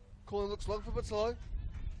Cooling. Cooling looks long for Bentleigh.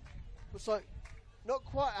 Looks like not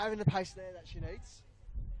quite having the pace there that she needs.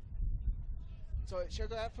 So she'll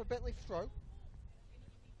go out for a Bentleigh throw.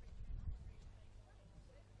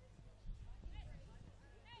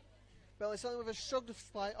 Bentleigh something with a strong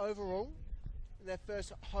display overall in their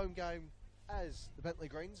first home game as the Bentleigh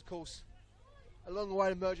Greens. Of course, a long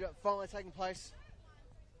awaited merger finally taking place.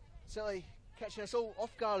 Certainly catching us all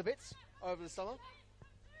off guard a bit over the summer.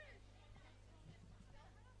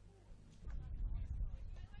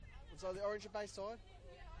 And so the orange and base side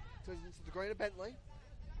turns into the green of Bentleigh.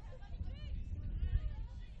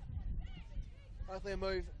 Hopefully a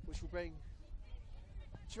move which will bring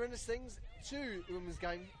tremendous things to the women's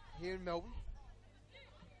game here in Melbourne.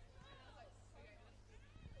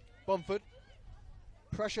 Bomford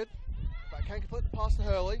pressured, but can complete the pass to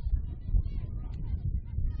Hurley.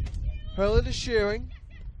 Hurley to Shearing.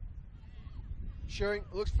 Shearing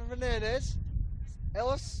looks for Fernandez.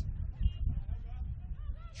 Ellis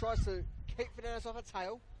tries to keep Fernandez off her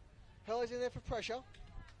tail. Hurley's in there for pressure.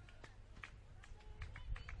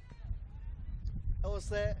 Ellis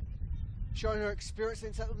there, showing her experience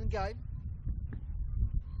in the game.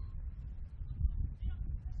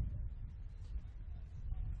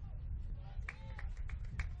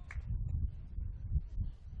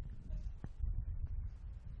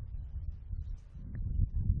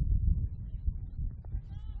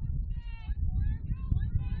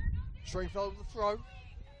 Stringfellow with the throw.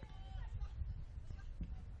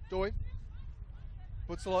 Doy.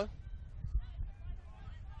 Butselow.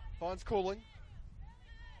 Finds Cooling.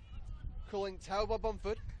 Cooling tailed by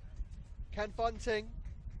Bomford. Can find Ting.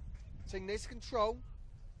 Ting needs to control.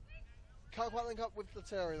 Can't quite link up with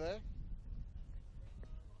Leteri there.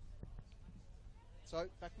 So,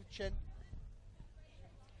 back with Chen.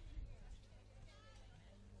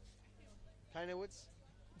 Kane Edwards.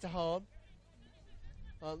 Into Hahn.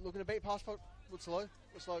 Looking to beat past Woodslow.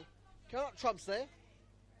 Woodslow cannot trumps there.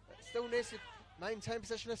 Still needs to maintain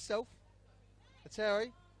possession herself.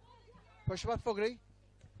 Leteri. Pressure by Fogarty.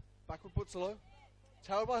 Back with Butselow.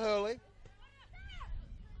 Tailed by Hurley.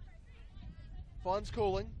 Finds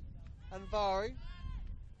Cooling. And Vari.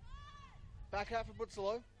 Back out for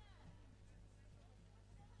Butselow.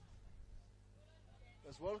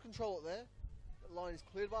 Does well to control it there. The line is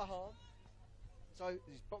cleared by Hahn. So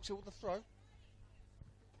he's Box Hill with the throw.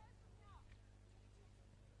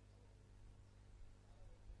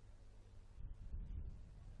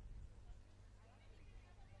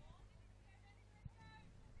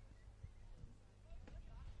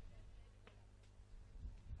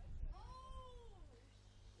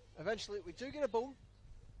 Eventually we do get a ball,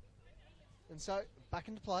 and so back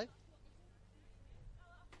into play.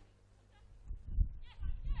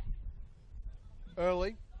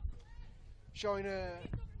 Early, showing a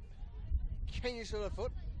keen use of the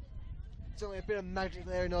foot. Certainly a bit of magic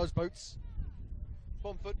there in those boots.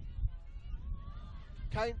 Bomford.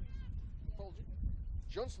 Kane. Apology.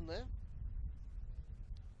 Johnson there.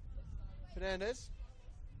 Fernandez.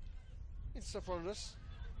 Into Sophronius.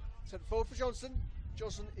 Sent forward for Johnson.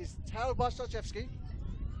 Johnson is tailed by Stojewski.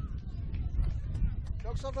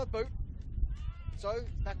 Knocks off her boot. So,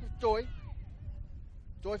 back with Doy.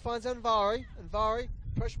 Doy finds Anvari. Anvari,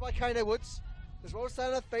 pushed by Kane Edwards. As well as staying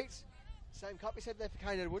on her feet. Same can't be said there for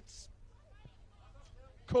Kane Edwards.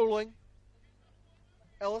 Cooling.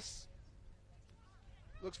 Ellis.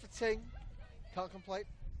 Looks for Ting. Can't complete.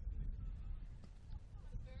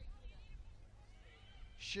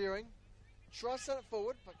 Shearing. Tries to send it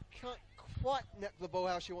forward, but can't quite net the ball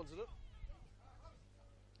how she wanted it.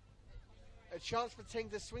 A chance for Ting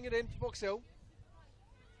to swing it in to Box Hill.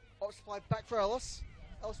 Opts to play back for Ellis.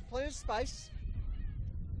 Ellis plenty of space.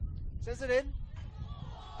 Sends it in.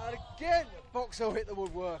 And again, Box Hill hit the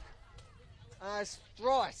woodwork. As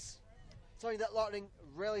thrice. Something that Lightning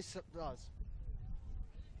rarely does.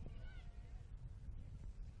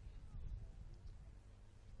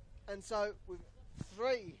 And so, with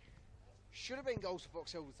 3 should have been goals for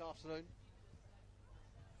Box Hill this afternoon.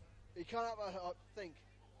 You can't help but think,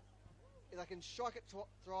 if they can strike it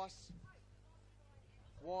thrice,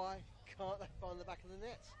 why can't they find the back of the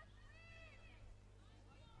net?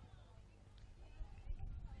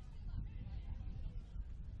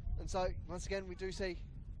 And so, once again, we do see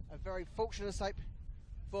a very fortunate escape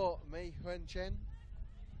for Mi Huen Chen,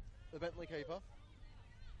 the Bentleigh keeper.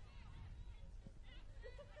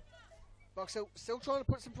 Box Hill still trying to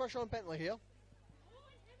put some pressure on Bentleigh here.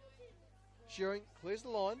 Shearing clears the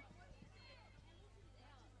line.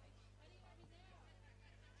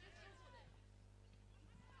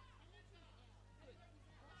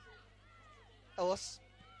 Ellis.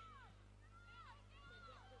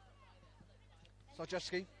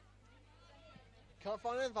 Stojewski. Can't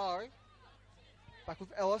find Anvari. Back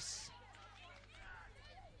with Ellis.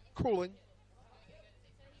 Cooling.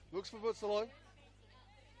 Looks for Butzalo.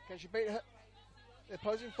 Can she beat her? The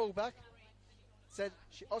opposing fullback. Said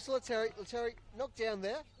she also Leteri. Leteri knocked down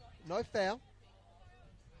there. No foul.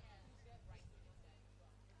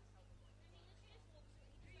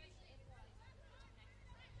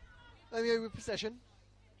 Lemieux with possession.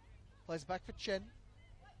 Plays back for Chen.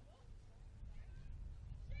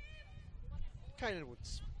 Kane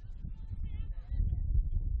Edwards.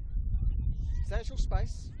 Substantial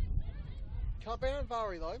space. Can't beat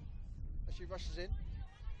Anvari though, as she rushes in.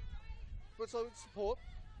 Puts on with support.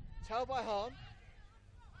 Tailed by Hahn.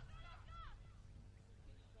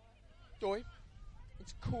 Doy.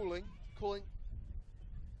 It's Cooling. Cooling.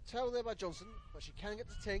 Tailed there by Johnson, but she can get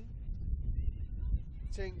to Ting.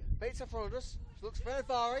 Ting beats her front of us. She looks for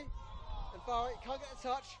Anvari. Anvari can't get a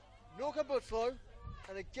touch. Nor can Butzlow.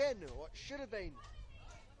 And again, what should have been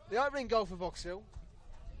the opening goal for Box Hill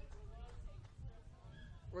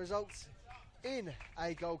results in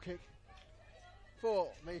a goal kick for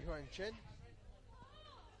Mi Huen Chen.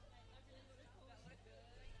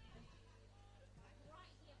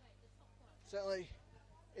 Certainly,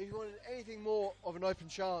 if you wanted anything more of an open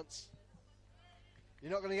chance,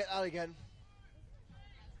 you're not going to get that again.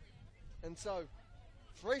 And so,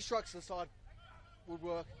 3 strikes to the side would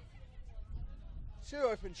work. 2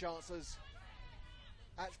 open chances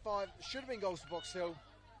at 5 should have been goals for Box Hill.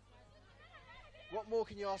 What more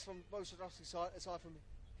can you ask from both side aside from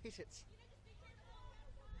hit it?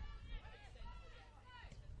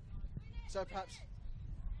 So perhaps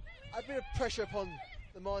a bit of pressure upon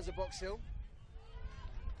the minds of Box Hill.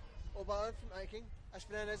 Although from Aking, as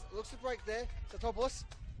Fernandez looks to break there, Satopoulos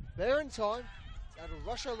there in time, able to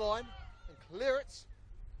rush her line and clear it,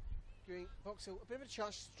 giving Box Hill a bit of a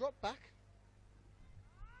chance to drop back.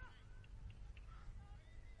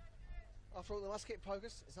 After all, they must keep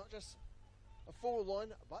focused. It's not just a forward line,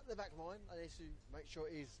 but the back line. They need to make sure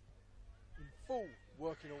it is in full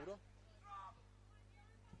working order.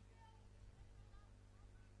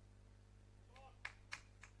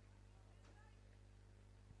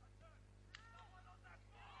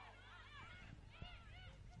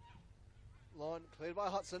 Line cleared by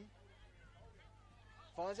Hudson.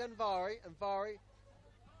 Finds Anvari. Anvari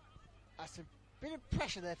has a bit of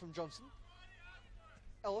pressure there from Johnson.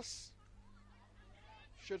 Ellis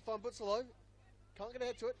should find Butzalo. Can't get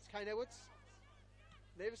ahead to it. It's Kane Edwards.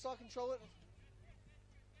 Neither side control it.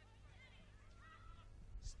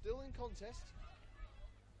 Still in contest.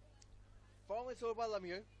 Finally told by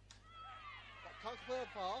Lemieux. But can't complete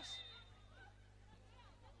a pass.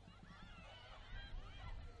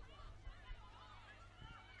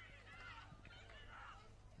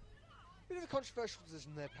 Bit of a controversial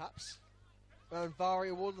decision there, perhaps. Where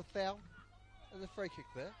Anvari awarded the foul and the free kick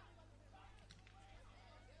there.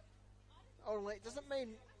 Ultimately, it doesn't mean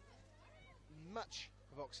much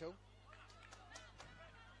for Vauxhall.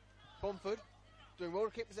 Bomford doing well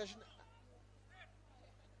to keep possession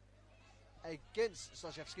against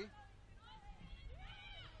Slashevsky.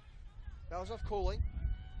 Bounce off Calling.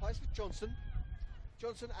 Plays for Johnson.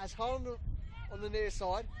 Johnson has Haaland on the near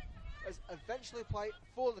side. Has eventually played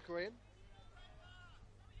for the Korean.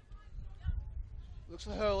 Looks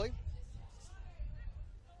for Hurley.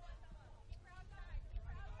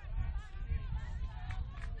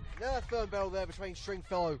 Another firm battle there between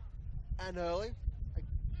Stringfellow and Hurley.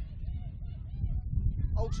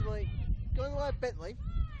 Ultimately, going away Bentleigh,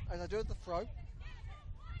 as I do at the throw.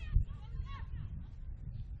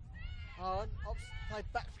 Haaland played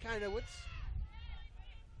back for Kane Edwards.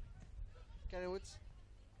 Kane Edwards.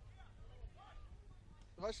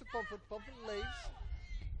 The host of Bomford. Bomford leaves.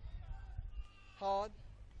 Haaland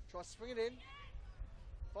tries to swing it in.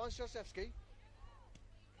 Finds Josefsky.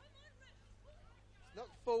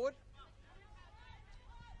 Knocked forward.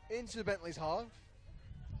 Into the Bentleigh's half.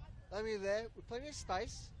 Lamey there with plenty of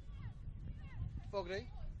space. Fogarty.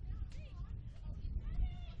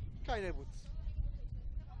 Kane Edwards.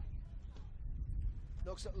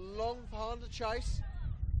 Knocks it long for Haaland to chase.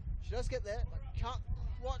 She does get there, but can't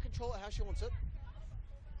quite control it how she wants it.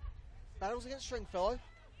 Battles against Stringfellow.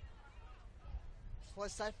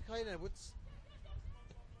 Plays safe for Kane Edwards.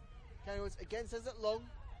 Kane Edwards again sends it long.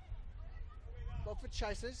 Logford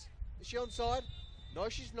chases. Is she onside? No,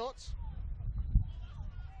 she's not.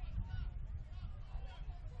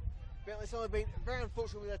 Bentleigh's only been very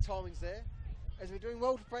unfortunate with their timings there, as we're doing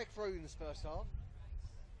well to break through in this first half.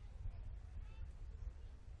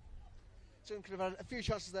 Soon could have had a few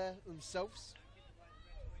chances there themselves.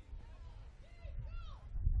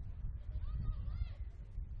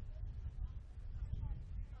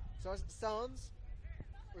 So as it stands,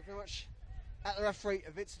 we're very much at the referee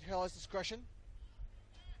Vincent Kelly's discretion,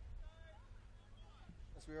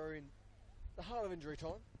 as we are in the heart of injury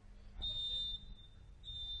time.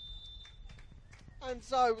 And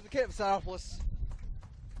so, with the kit of Southampton,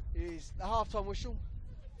 is the half-time whistle.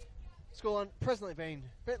 Scoreline presently being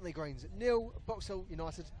Bentleigh Greens 0, Box Hill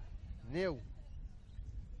United 0.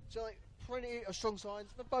 So, plenty of strong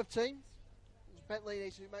signs for both teams. Bentleigh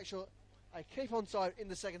needs to make sure they keep on side in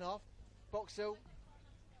the second half. Box Hill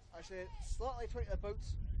actually slightly tweak their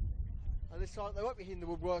boots, and this time they won't be hitting the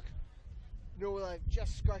woodwork, nor will they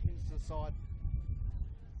just scraping to the side.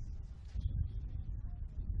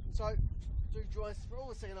 So, do join us for all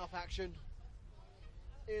the second half action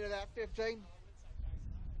in about 15.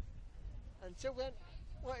 Until then,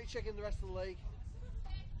 why don't you check in the rest of the league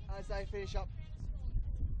as they finish up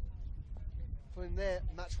from their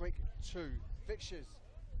match week 2 fixtures.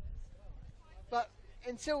 But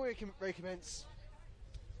until we can recommence,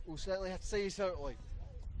 we'll certainly have to see you shortly.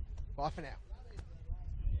 Bye for now.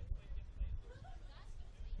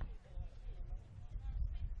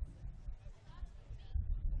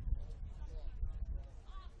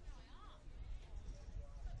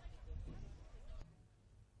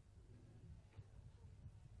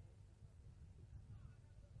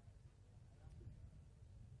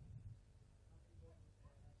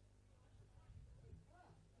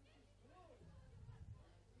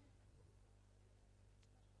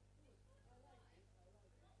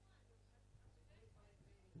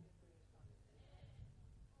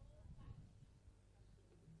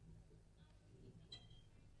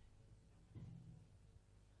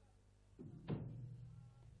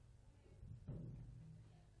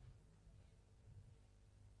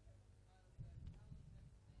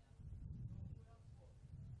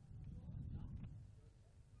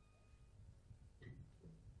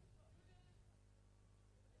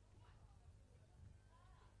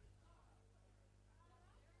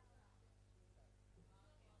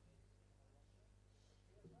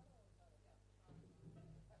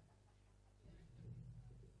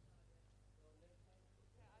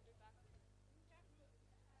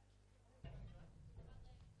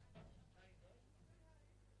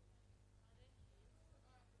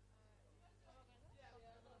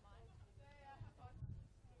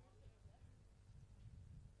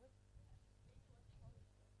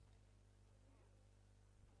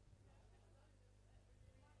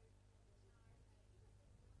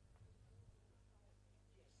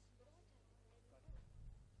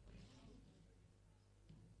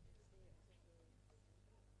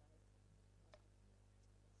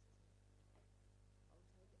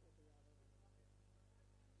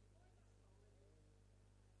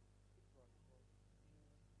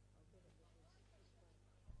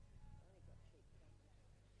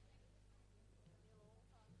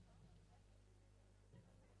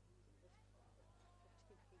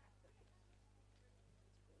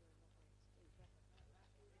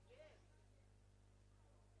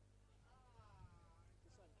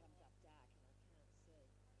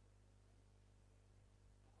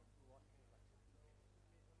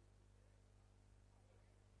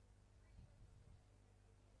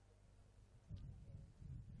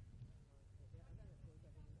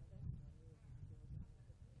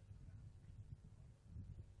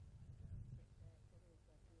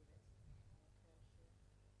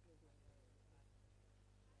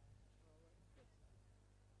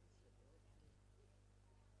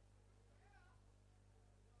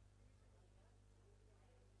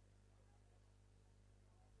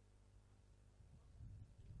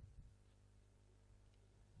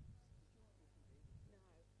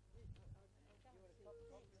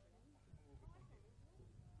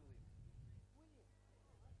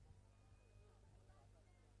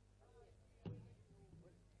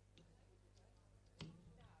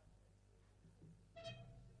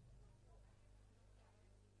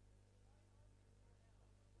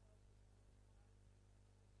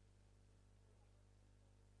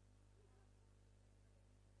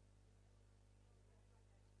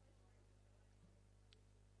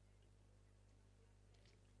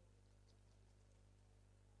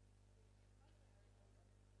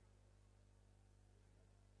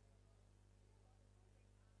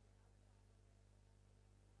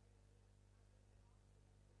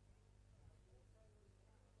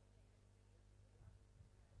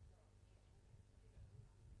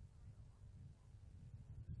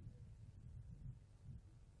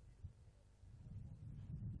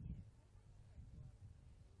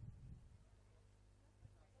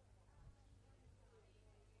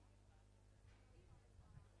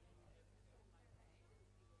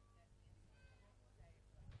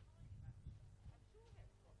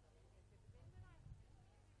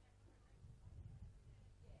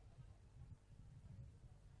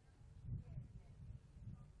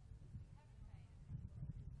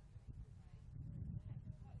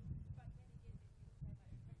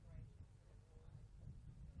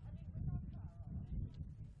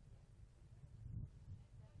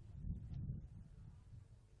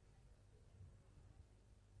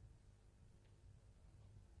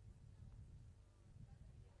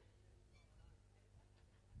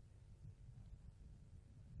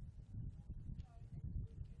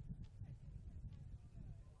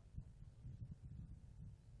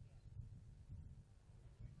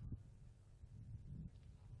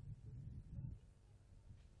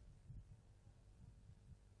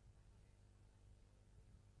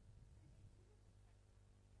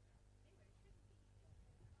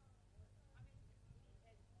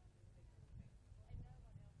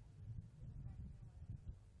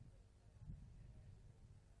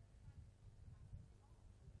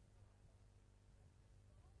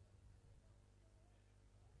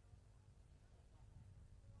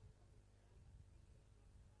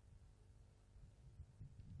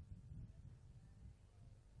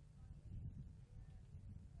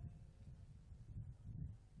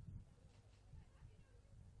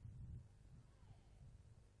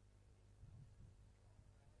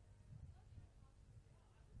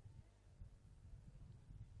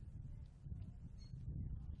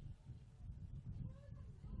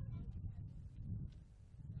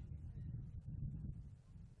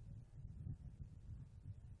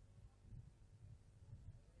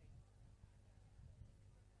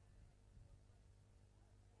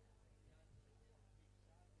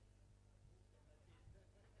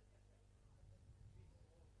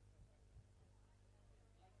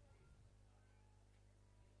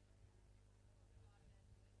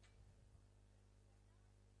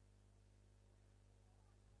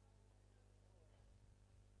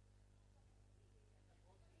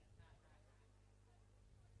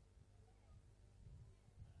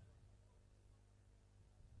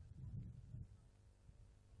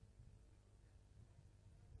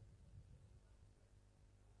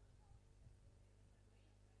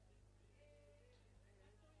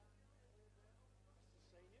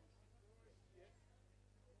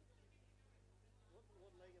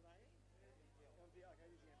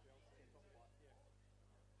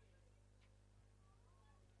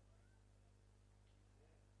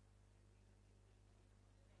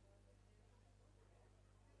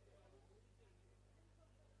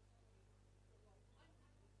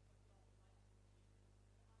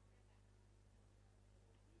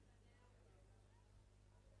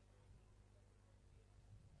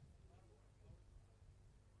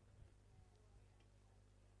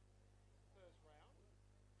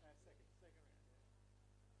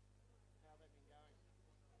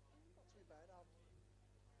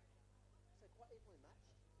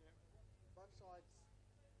 sides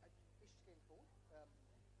issues getting forward. So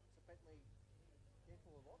Bentleigh getting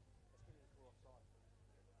forward a lot. It's getting caught offside.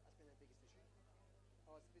 That's been their biggest issue.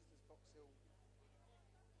 As visitors, Box Hill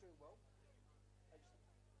doing well. They just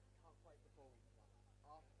can't play the ball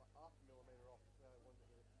half a millimetre off one to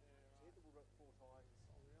hit. Yeah, So right. hit the ball about 4 times.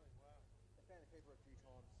 Oh, really? Wow. They found a keeper a few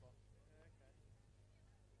times. Like, Yeah, okay.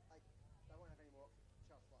 they won't have any more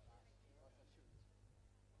shots like that. Like they shouldn't.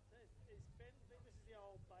 So is this is the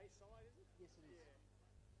old Bayside, is it? Yes, it is.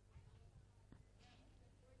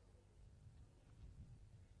 Yeah.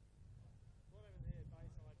 What happened here,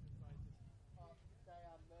 Bayside and Bases? They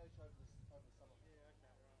are merged over the summer. Yeah,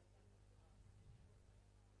 okay, right.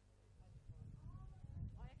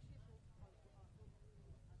 I actually thought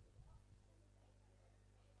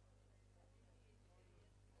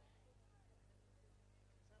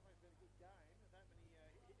Sounds like it's been a good game. That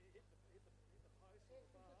many hit the post Yeah, or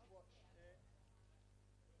it's the been good bar. to watch. Yeah.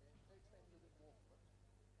 Yeah, they expect a little bit more from it.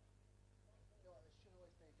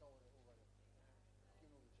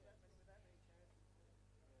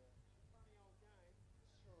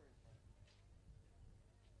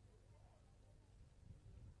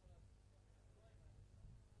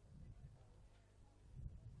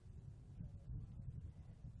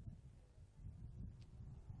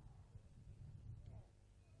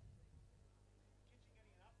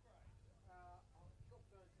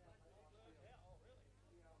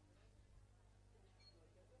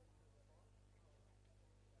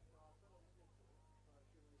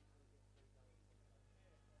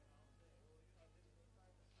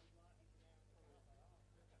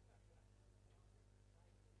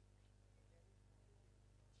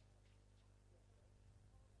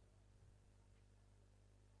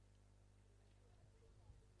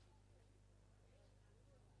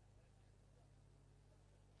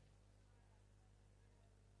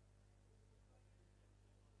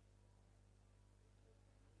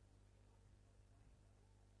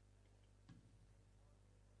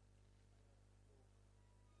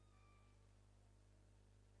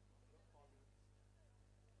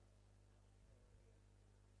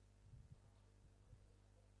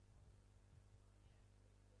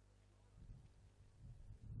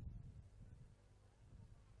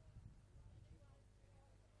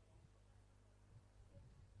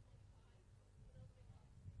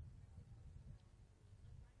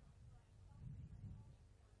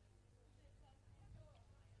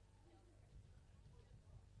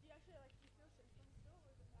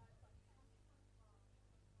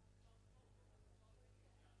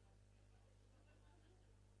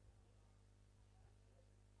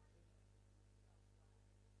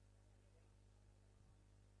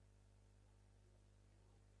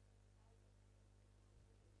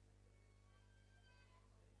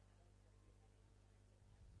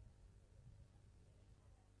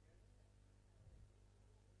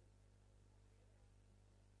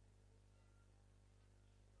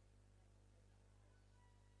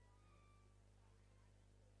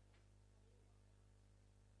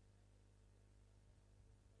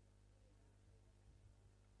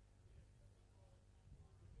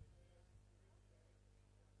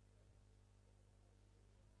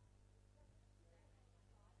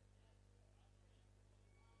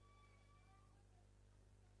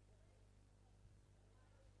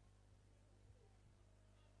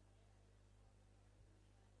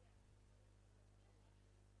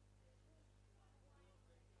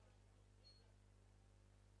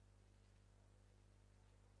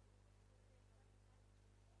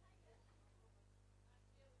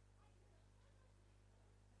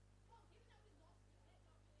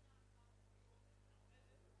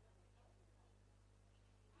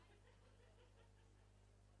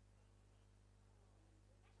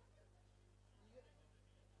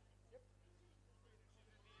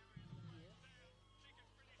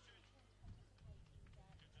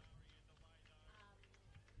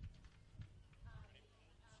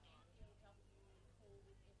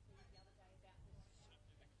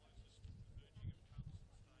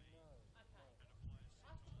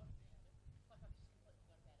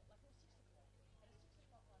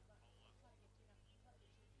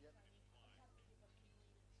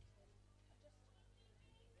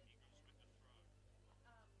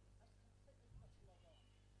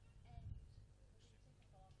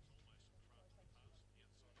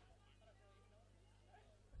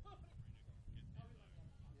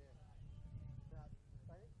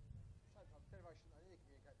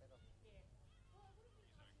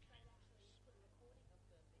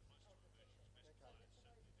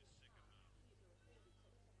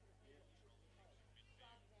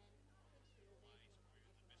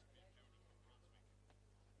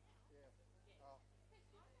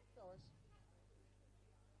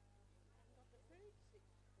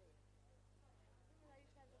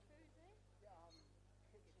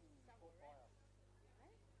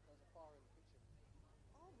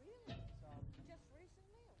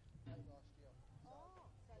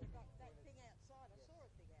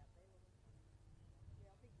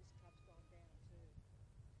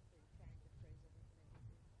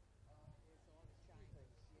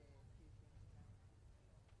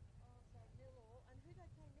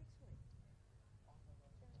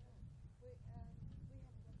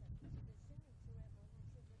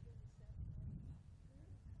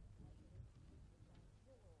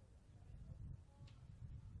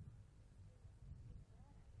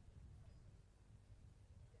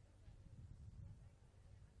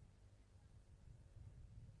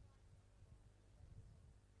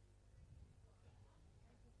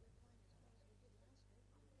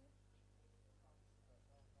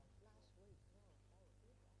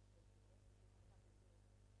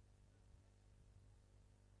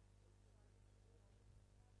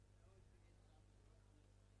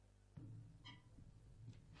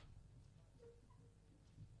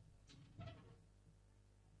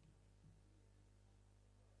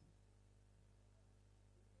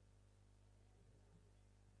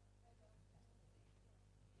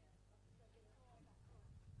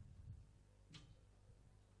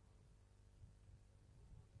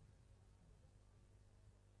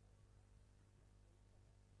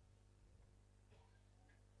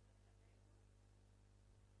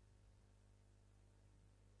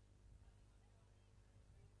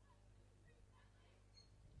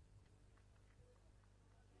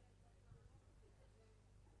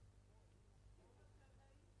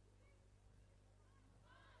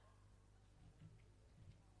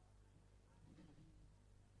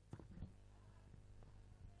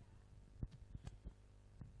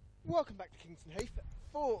 Welcome back to Kingston Heath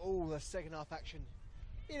for all the second half action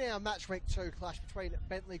in our match week 2 clash between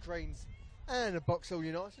Bentleigh Greens and Box Hill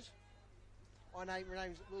United. My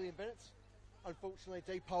name's William Bennett. Unfortunately,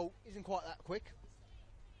 D-Pole isn't quite that quick.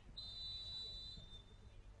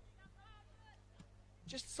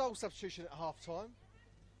 Just sole substitution at half time.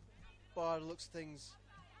 By the looks of things,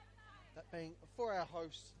 that being for our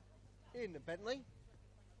hosts in Bentleigh.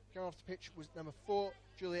 Going off the pitch was number 4,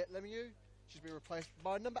 Juliet Lemieux. She's been replaced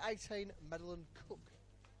by number 18, Madeline Cook.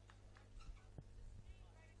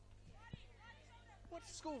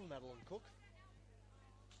 What's the school of Madeline Cook?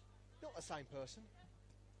 Not the same person.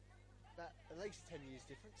 But at least 10 years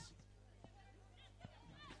difference.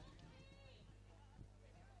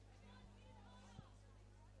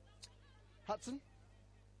 Hudson.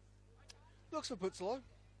 Looks for Bentleigh.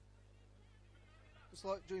 Looks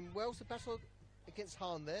like doing well to battle against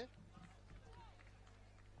Hahn there.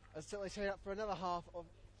 As certainly setting up for another half of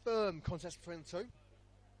firm contest between the two.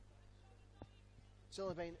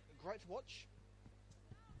 Certainly been great to watch.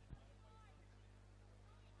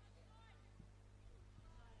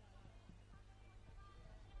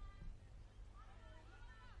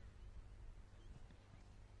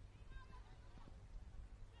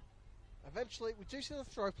 Eventually, we do see the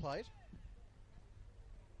throw played.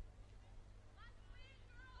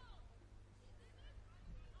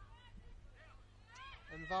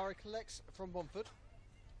 And Vary collects from Bomford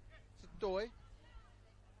to Doy.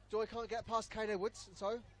 Doy can't get past Kane Edwards, and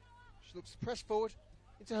so she looks to press forward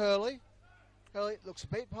into Hurley. Hurley looks to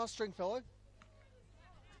beat past Stringfellow.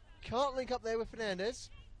 Can't link up there with Fernandez.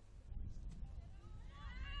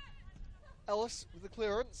 Ellis with the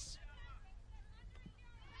clearance.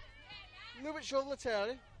 A little bit short of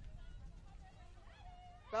Lettieri.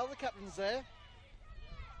 Battle the captain's there.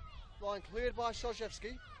 Line cleared by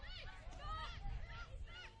Shojevski.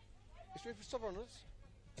 It's room for Sovereigners.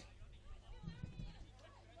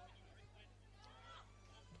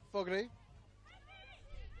 Fogarty.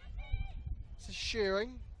 This is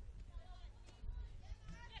Shearing.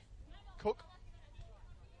 Cook.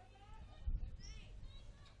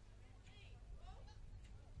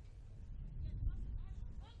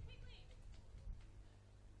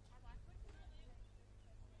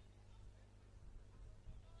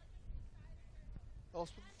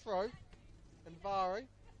 Lost with the throw. And Vary.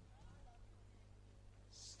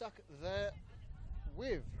 Stuck there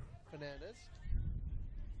with Fernandez.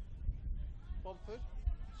 Bomford.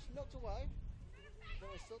 Just knocked away. But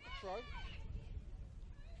they still at the throw.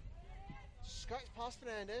 Scratch past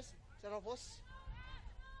Fernandez. Zanopoulos.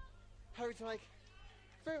 Having to make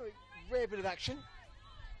a very rare bit of action.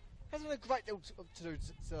 Hasn't been a great deal to do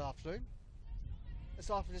this afternoon.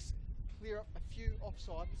 Aside from just clear up a few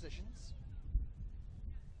offside positions.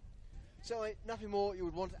 Certainly nothing more you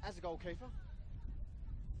would want as a goalkeeper.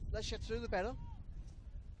 Less you have to do, the better.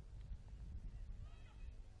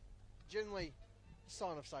 Generally, a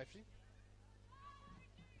sign of safety.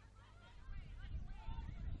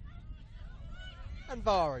 And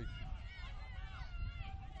Vary.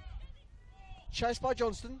 Chased by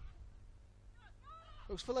Johnston.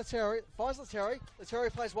 Looks for Lettieri. Finds Lettieri. Lettieri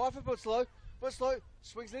plays wide for Bentleigh. Bentleigh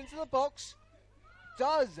swings it into the box.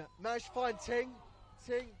 Does manage to find Ting.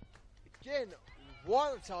 Ting again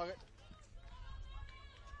wide of the target.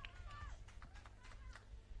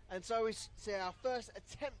 And so we see our first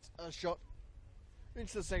attempt at a shot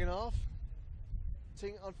into the second half.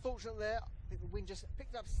 Ting, unfortunately there, I think the wind just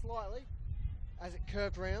picked up slightly as it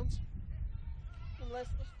curved round. Nonetheless,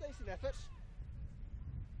 a decent effort.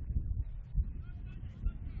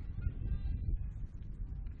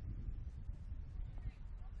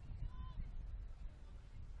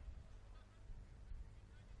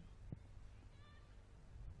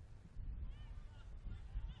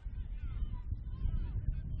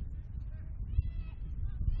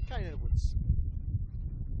 Kane Edwards.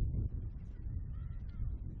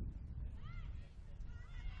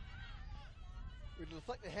 We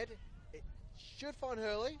deflect the head. It should find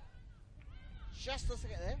Hurley. Just doesn't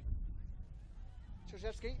get there.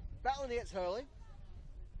 Trojevski battling against Hurley.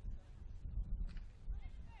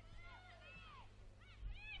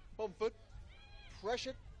 Bomford.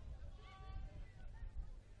 Pressured.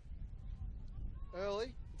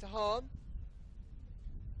 Hurley to Hahn.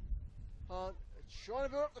 Hahn trying to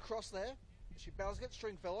build up the cross there. She battles against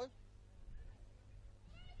Stringfellow.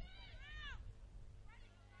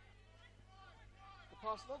 The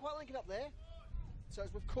pass not quite linking up there. So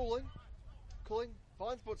it's with Cooling. Cooling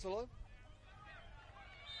finds Bentleigh.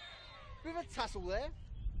 Bit of a tussle there.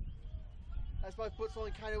 As both Bentleigh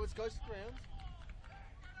and Kane Edwards goes to the ground.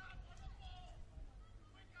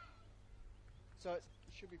 So it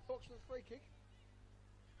should be boxed with a free kick.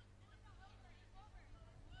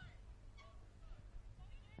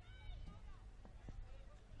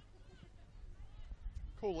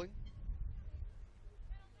 Calling.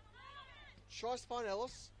 Tries to find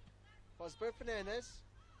Ellis. Finds both Fernandez.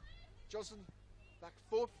 Johnson back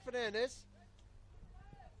forward for Fernandez.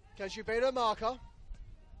 Can she beat her marker?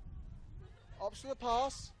 Opts for the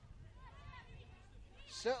pass.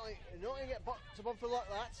 Certainly not going to get to Bumper like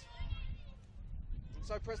that. And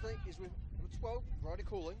so presently is with number 12, Ryder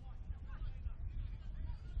Calling.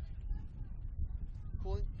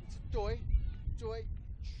 Calling to Doy. Doy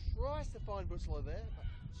tries to find Butler there, but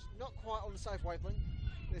not quite on the safe wavelength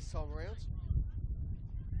this time around.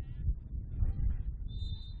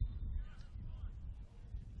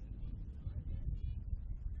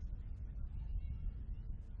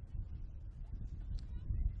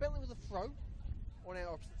 Bentleigh with a throw on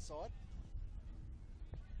our opposite side.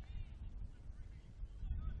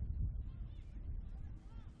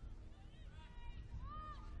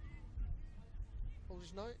 I'll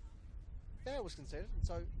just note, foul was conceded, and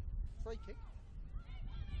so free kick.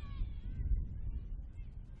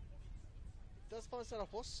 Does find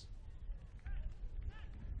Sanopoulos.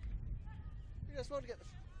 He does well to get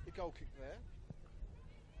the goal kick there.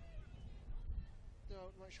 No,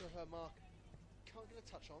 make sure her mark can't get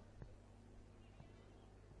a touch on.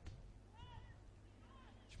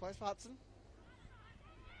 She plays for Hudson.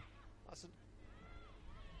 Hudson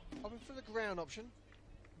hoping for the ground option.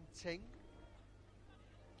 Ting.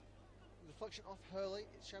 Deflection off Hurley.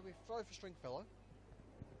 It shall be throw for Stringfellow.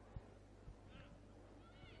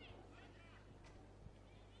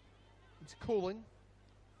 Into Calling.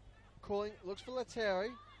 Calling looks for Lettieri.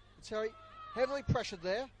 Lettieri heavily pressured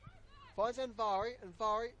there. Finds Anvari.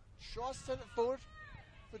 Anvari tries to send it forward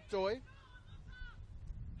for Doy.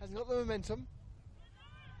 Hasn't got the momentum.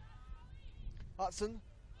 Hudson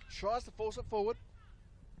tries to force it forward.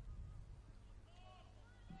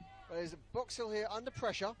 But there's a Box Hill here under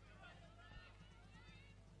pressure.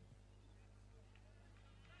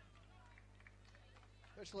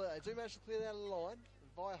 Actually, they do manage to clear that line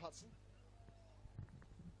via Hudson.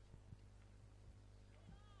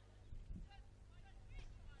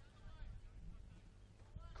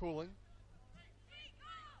 Calling.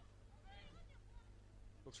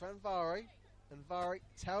 Looks for Anvari. Anvari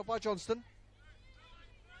tailed by Johnston.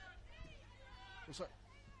 Looks like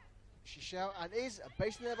she shall and is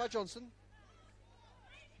based there by Johnson.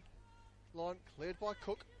 Line cleared by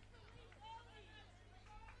Cook.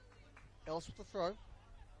 Ellis with the throw.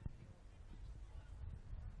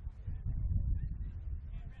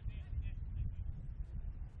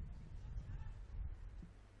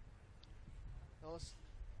 Ellis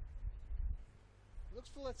looks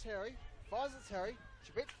for Lettieri, fires at Terry,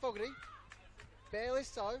 she beats Fogarty, barely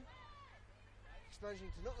so. She's managing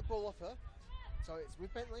to knock the ball off her, so it's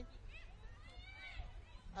with Bentleigh.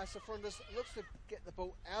 As Safrundus looks to get the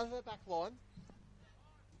ball out of her back line.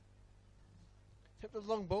 Tip the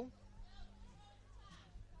long ball.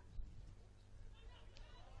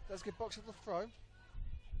 Does get Box with the throw.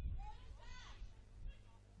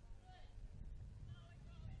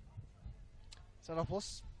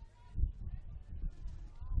 Sanopoulos.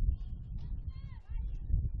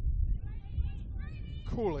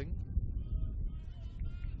 Calling.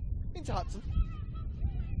 Into Hudson.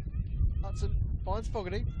 Hudson finds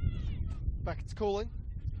Fogarty. Back into Calling.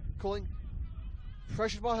 Calling.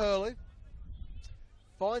 Pressured by Hurley.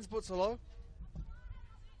 Finds Butzolo.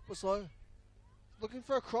 Butzolo looking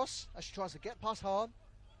for a cross as she tries to get past Hard.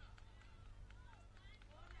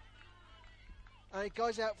 And it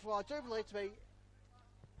goes out for, I do believe, to be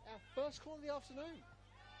our first corner of the afternoon.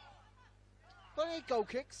 Plenty of goal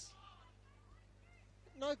kicks.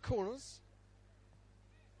 No corners.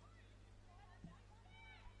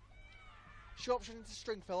 Short option into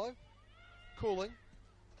Stringfellow. Calling.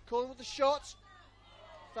 Calling with the shot.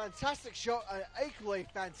 Fantastic shot and equally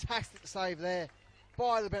fantastic save there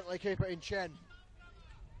by the Bentleigh keeper in Chen.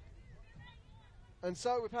 And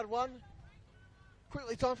so we've had one.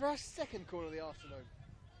 Quickly time for our second corner of the afternoon.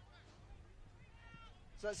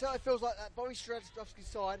 So it certainly feels like that Bobby Stradowski's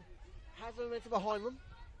side has the momentum behind them.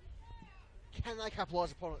 Can they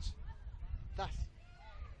capitalise upon it? That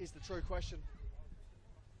is the true question.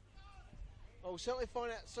 Well, we'll certainly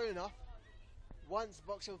find out soon enough once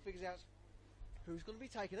Box Hill figures out who's going to be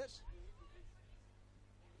taking it.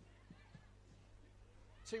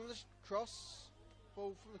 Team with a cross,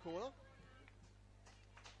 ball from the corner.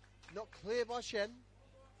 Not clear by Chen.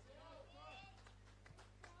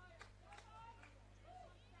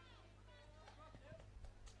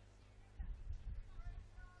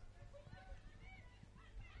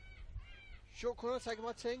 Short corner taken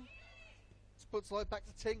by Ting. Puts low back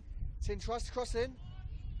to Ting. Ting tries to cross in,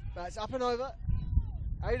 but it's up and over.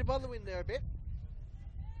 Aided by the wind there a bit.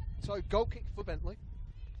 So goal kick for Bentleigh.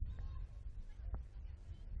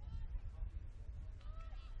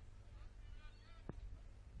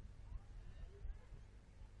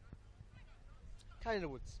 Kane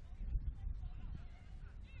Woods.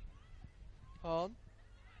 On.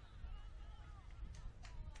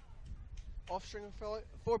 Off string and throw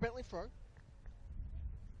for a Bentleigh throw.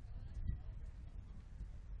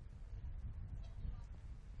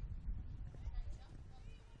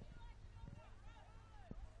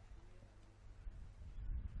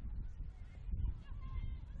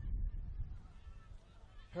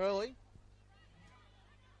 Hurley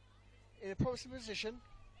in a promising position.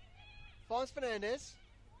 Finds Fernandez.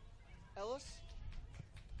 Ellis.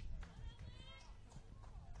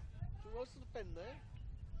 Rolls to the bend there.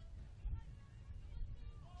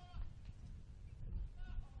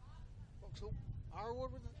 Boxall.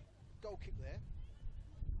 Arrowwood with a goal kick there.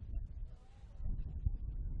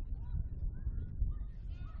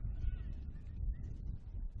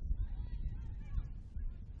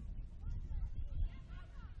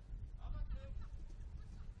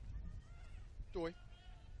 Doy.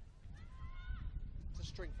 It's a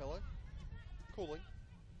string fellow. Calling.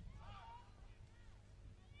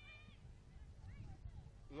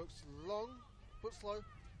 Looks long, but slow.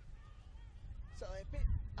 So a bit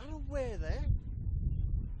unaware there.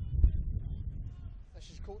 As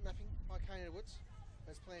she's caught napping by Kane Edwards.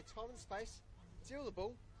 There's plenty of time and space. Deal the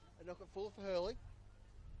ball and knock it forward for Hurley.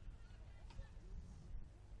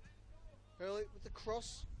 Hurley with the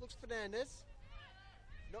cross. Looks Fernandez.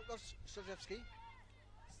 Knocked off Strzewski.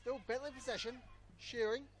 Still Bentleigh possession.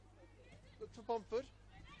 Shearing. Look for Bomford.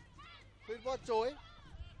 Played by Doy.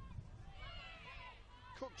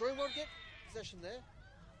 Cook doing well to get possession there.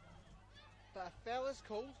 But a foul is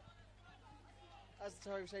called. As the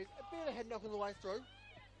Terry says, a bit of a head knock on the way through.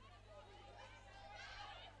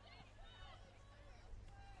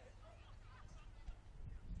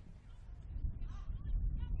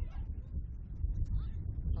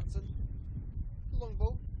 Hudson. Long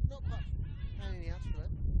ball. Not much hanging out for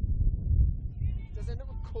them. Does end up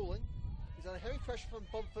with Calling. He's under heavy pressure from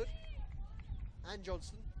Bomford and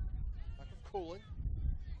Johnson. Back of Calling.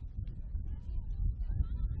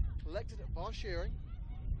 Collected by Shearing.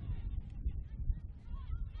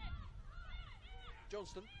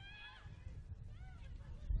 Johnston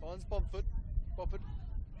finds Bomford. Bomford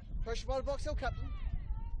pressured by the Box Hill captain.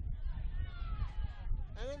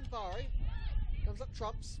 And then Barry comes up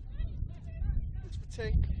trumps. Looks for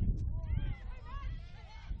Tink.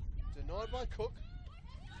 Denied by Cook.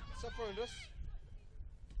 Safrondas.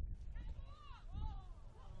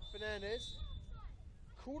 Fernandez.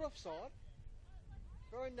 Called offside.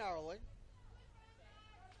 Very narrowly.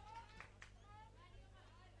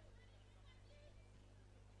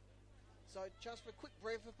 So just for a quick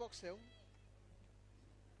break for Box Hill.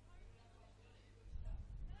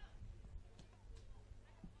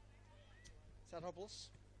 Sadhopoulos.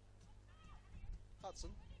 Hudson.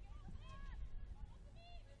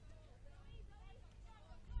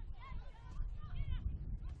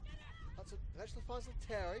 Hudson eventually finds the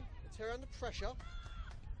Terry. The Terry under pressure.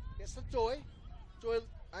 Gets the Doy. Doy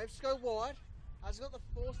aims to go wide. Has got the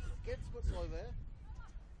force to get to Winslow there.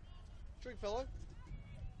 Stringfellow.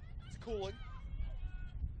 It's Calling.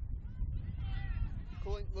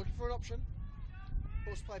 Calling looking for an option.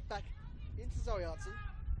 Force play back into Zoe Hudson.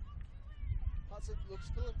 Hudson looks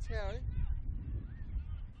for the Terry.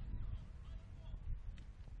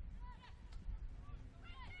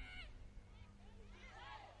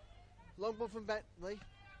 Long ball from Bentleigh.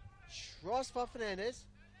 Tries to find Fernandez.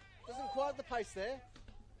 Doesn't quite have the pace there.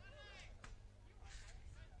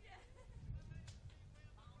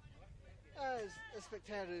 As the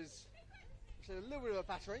spectators see a little bit of a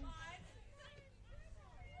battering.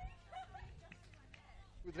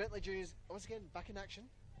 With Bentleigh Juniors once again back in action.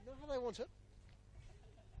 Not how they want it.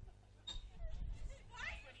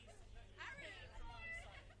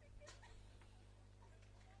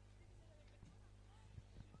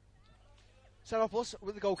 Sadhopoulos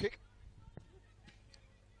with the goal kick.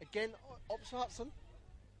 Again, opposite Hudson.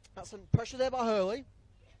 Hudson pressure there by Hurley.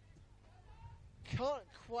 Can't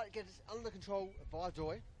quite get it under control by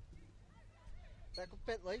Doy. Back with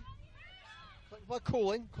Bentleigh. By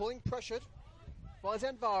Calling. Calling pressured. Finds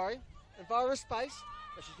Anvari. Anvari space.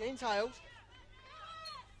 But she's getting tailed.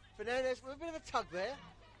 Fernandez with a bit of a tug there.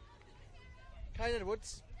 Kane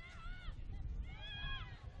Edwards.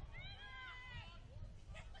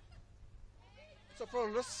 So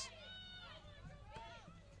Frondas.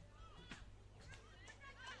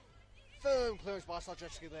 Firm clearance by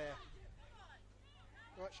Strzewski there.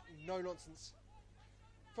 Right, no nonsense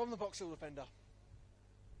from the Box Hill defender.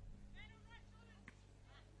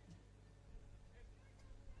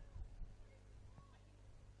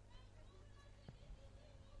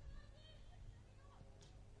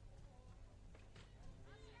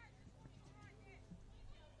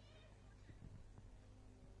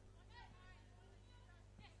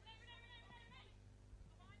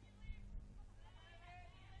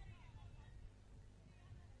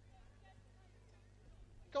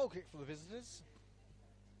 Goal kick for the visitors.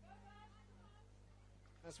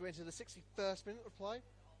 As we enter the 61st minute of play.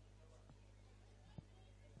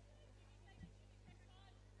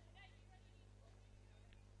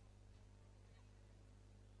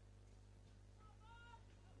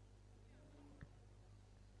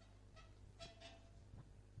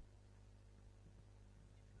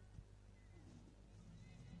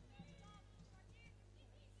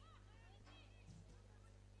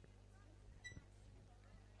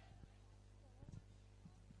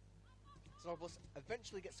 So we'll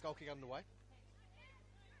eventually get goal kick underway.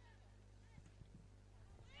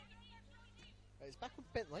 It's back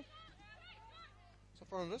with Bentleigh. So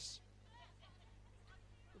front of us.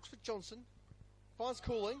 Looks for Johnson. Finds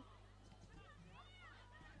Cooling.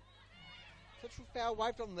 Touchful foul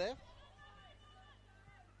waved on there.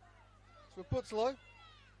 So with Buttslow.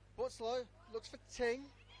 Buttslow looks for Ting.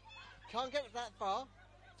 Can't get it that far.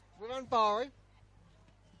 With Anvari.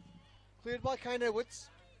 Cleared by Kane Edwards.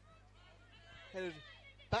 Headed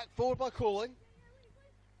back forward by Cooling.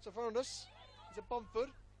 So front of us is a Bumford.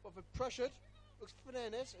 Bumford pressured. Looks for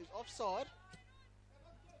Fernandez, who's offside.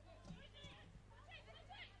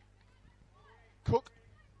 Cook.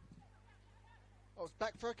 Oh, it's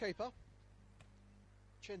back for a keeper.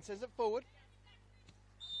 Chen sends it forward.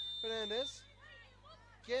 Fernandez.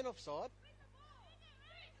 Again offside.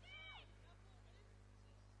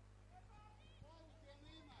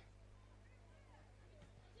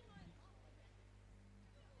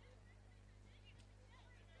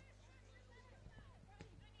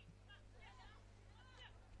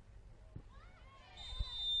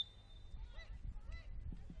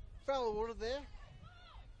 Foul awarded there.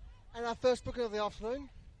 And our first booking of the afternoon,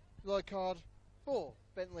 yellow card for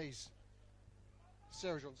Bentleigh's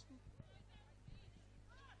Sarah Johnson.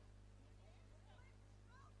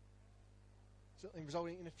 Certainly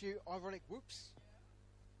resulting in a few ironic whoops.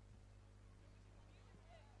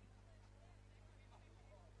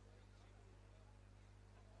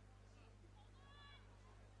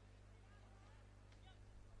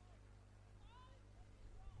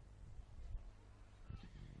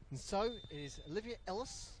 And so it is Olivia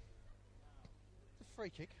Ellis. The free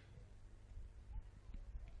kick.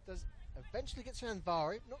 Does eventually get to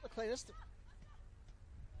Anvari, not the cleanest.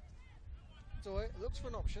 So it looks for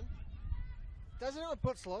an option. Does it with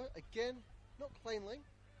Buttslow, again, not cleanly.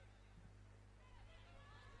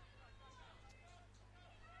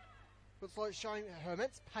 Buttslow showing her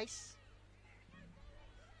immense pace.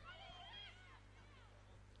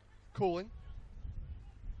 Cooling.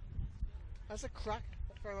 That's a crack.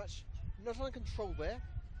 Very much not under control there.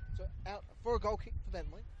 So out for a goal kick for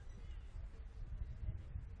Bentleigh.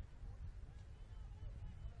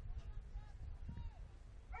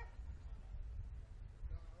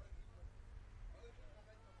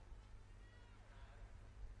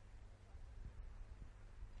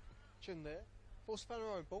 Chin there. Force found her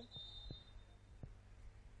own ball.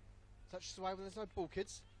 Touches away when there's no ball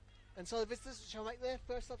kids. And so the visitors shall make their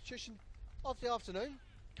first substitution of the afternoon.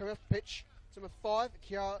 Coming off the pitch. Number 5,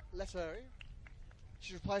 Chiara Letteri.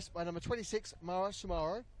 She's replaced by number 26, Mara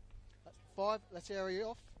Sumaro. That's 5, Letteri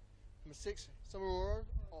off. Number 6, Sumaro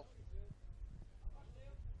off.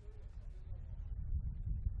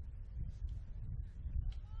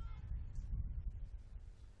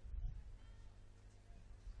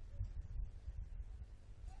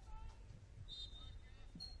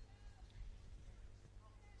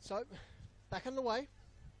 So, back underway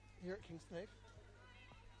here at Kingston Heath.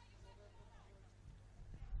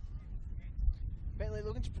 Bentleigh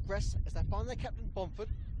looking to progress as they find their captain Bomford.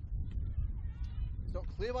 It's not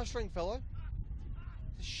clear by Stringfellow.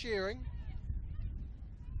 It's Shearing.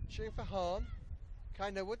 Shearing for Hahn.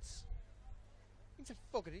 Kane Edwards. Into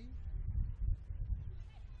Fogarty.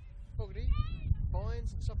 Fogarty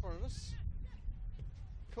finds Sophronis.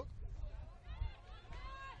 Cook.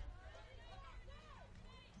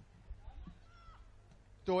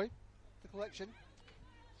 Doy. The collection.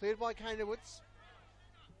 Cleared by Kane Edwards.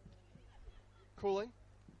 Cooling.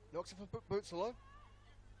 Knocks it for Buttslow.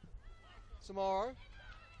 Samaro.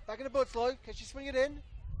 Back into Buttslow. Can she swing it in?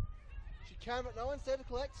 She can, but no one's there to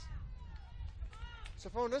collect.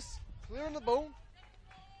 Sophronis. Clearing the ball.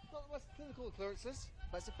 Not the most clinical of clearances,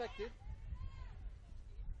 but it's effective.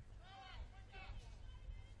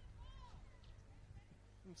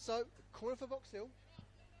 And so, corner for Box Hill.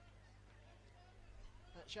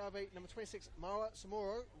 That shall be number 26, Mara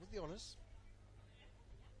Samoro, with the honours.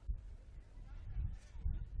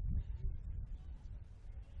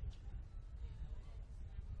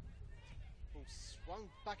 Ball swung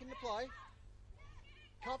back into play.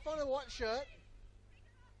 Can't find a white shirt.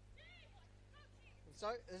 And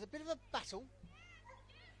so, there's a bit of a battle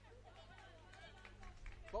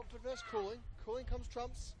Bomford versus Cooling. Cooling comes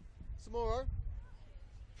trumps. Samoro.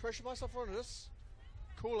 Pressure by Sophronis.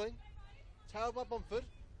 Cooling. Tailed by Bomford.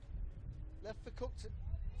 Left for Cook to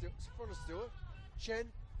Sophronis to do it. Chen.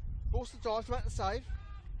 Balls to dive to make the save.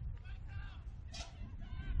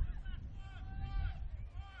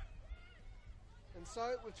 And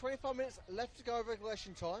so, with 25 minutes left to go of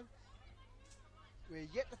regulation time, we're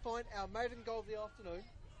yet to find our maiden goal of the afternoon.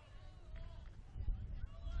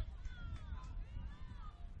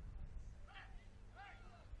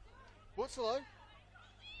 Woodslow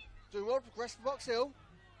doing well to progress for Box Hill.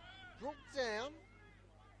 Brought down.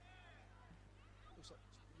 Looks like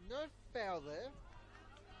no foul there.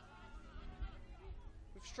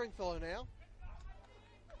 With Stringfellow now.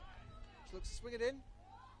 She looks to swing it in.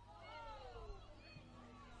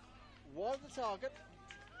 Wide of the target.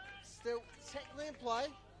 Still technically in play.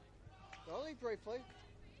 But only briefly.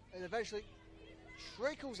 And eventually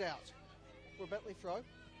trickles out for a Bentleigh throw.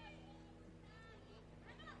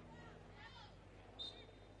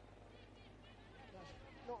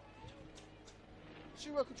 Not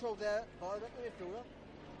too well controlled there by the Bentleigh midfielder.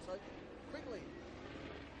 So quickly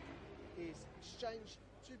is exchanged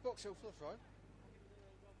to Box Hill for the throw.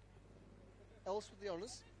 Ellis with the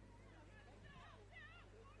honours.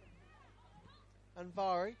 And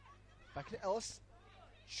Vari back to Ellis.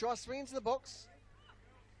 Tries to swing into the box.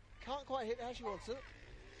 Can't quite hit how she wants it.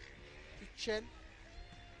 To Chen.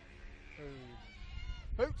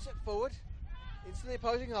 Boots it forward into the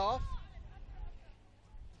opposing half.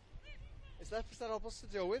 It's left for Stanopoulos to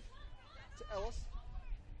deal with. To Ellis.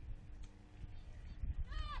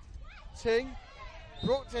 Ting.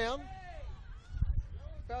 Brought down.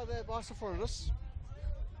 Foul there by Sophronis.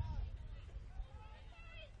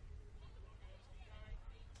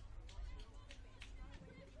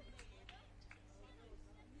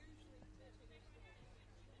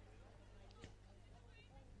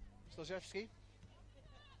 Slajewski.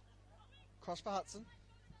 Cross for Hudson.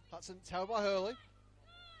 Hudson tailed by Hurley.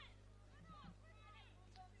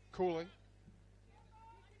 Cooling.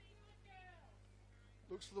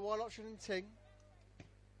 Looks for the wide option in Ting.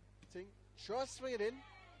 Ting tries to swing it in.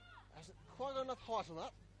 Hasn't quite got enough height on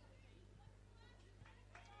that.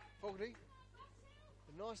 Fogarty.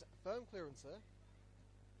 A nice firm clearance there.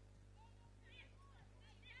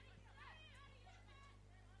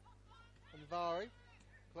 And Vari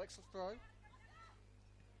collects the throw.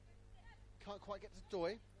 Can't quite get to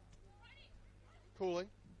Doy. Cooling.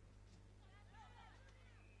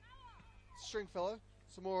 Stringfellow.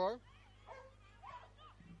 Samoro.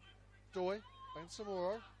 Doy. And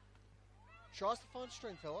Samoro. Tries to find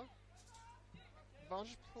Stringfellow.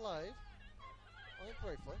 Advantage played. Only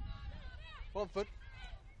briefly. Bomford.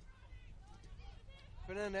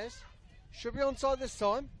 Fernandez. Should be onside this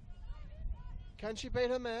time. Can she beat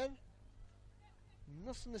her man?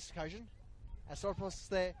 Not on this occasion. As Stanopoulos is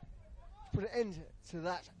there to put an end to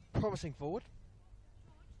that promising forward.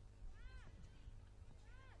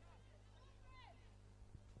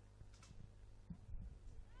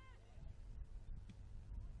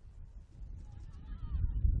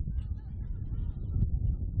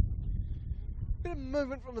 Bit of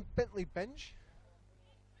movement from the Bentleigh bench.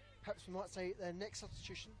 Perhaps we might say their next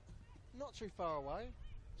substitution not too far away.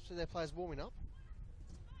 So their players warming up.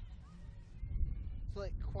 So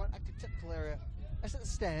like quite active technical area as it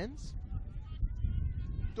stands.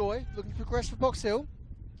 Doy looking to progress for Box Hill.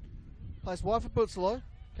 Plays wide for Bentleigh.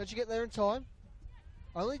 Can she get there in time?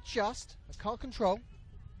 Only just. I can't control.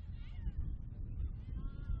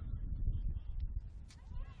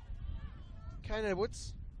 Kane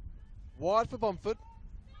Edwards. Wide for Bomford.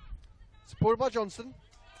 Supported by Johnston.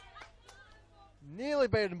 Nearly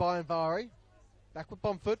beaten by Anvari. Back with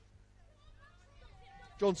Bomford.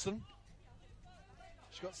 Johnston.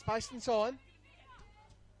 She's got space and time.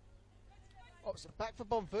 Oh, so back for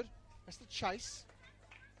Bomford. That's the chase.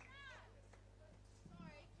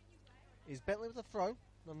 Is Bentleigh with a throw,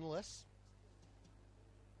 nonetheless.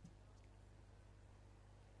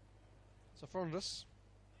 So Frondus.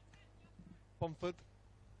 Bomford.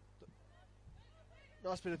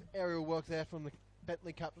 Nice bit of aerial work there from the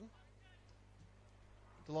Bentleigh captain.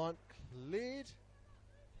 The line cleared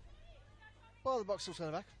by the Box Hill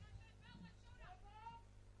centre back.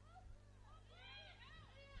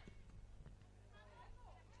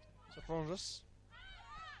 So Frondus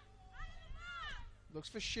looks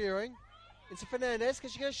for Shearing into Fernandez. Can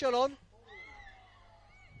she get a shot on?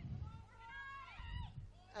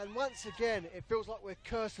 And once again, it feels like we're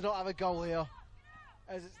cursed to not have a goal here,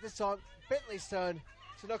 as it's this time Bentleigh's turn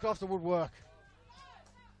to knock off the woodwork.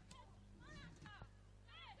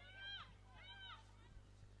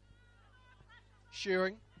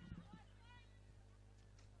 Shearing.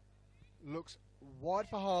 looks wide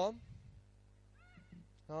for Hahn.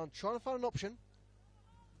 Hahn trying to find an option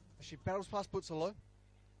as she battles past Butterlow.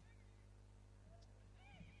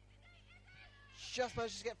 Just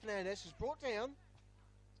manages to get Fernandez, who's brought down.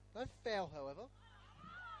 No foul, however.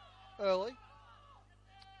 Early.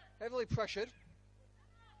 Heavily pressured.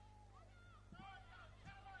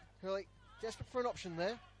 Hurley desperate for an option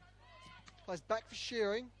there. Plays back for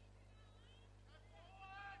Shearing.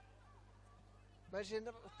 Manages to end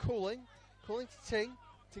up with Cooling. Cooling to Ting.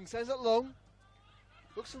 Ting sends it long.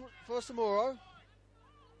 Looks for Samoro.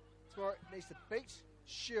 Samoro needs to beat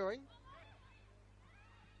Shearing.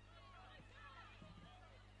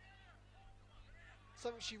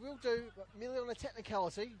 Something she will do, but merely on a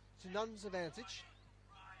technicality, to none's advantage.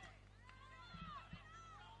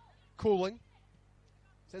 Cooling.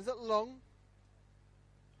 Sends it long.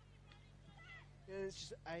 And it's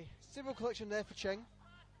just a simple collection there for Cheng.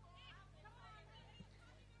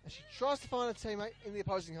 And she tries to find a teammate in the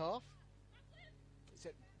opposing half. It's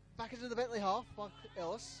it back into the Bentleigh half by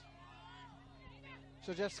Ellis.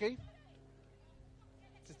 Szojewski.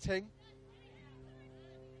 To Ting.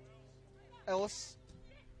 Ellis.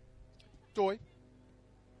 Doi.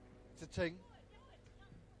 To Ting.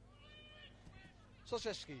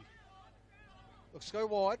 Szojewski. Looks to go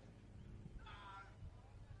wide.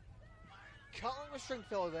 Cutting with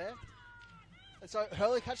Stringfellow there. And so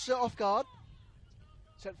Hurley catches her off guard.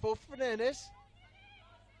 Set forward for Fernandez.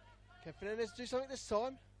 Can Fernandez do something this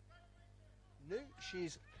time? No,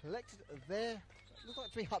 she's collected there. Looks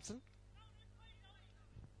like to be Hudson.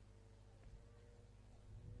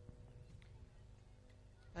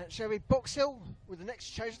 And it shall be Box Hill with the next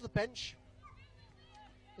change of the bench.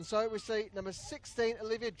 And so we see number 16,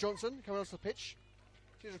 Olivia Johnson, coming onto the pitch.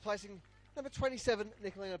 She's replacing number 27,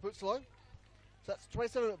 Nicolina Butterlow. So that's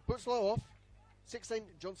 27 Butterlow off, 16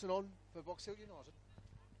 Johnson on for Box Hill United.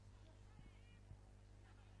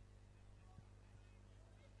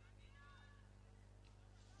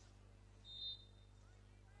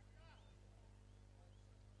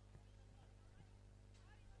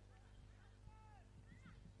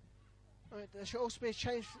 Right, there should also be a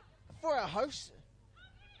change for our host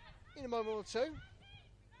in a moment or two.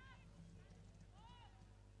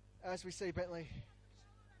 As we see Bentleigh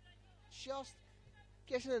just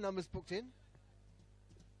getting the numbers booked in.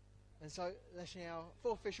 And so let's now,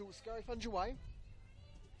 for officials, Scurry Funge away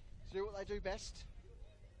to do what they do best.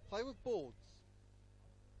 Play with boards.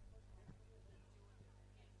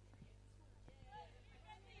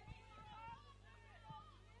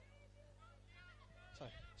 So,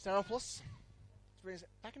 Stanopoulos brings it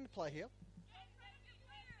back into play here.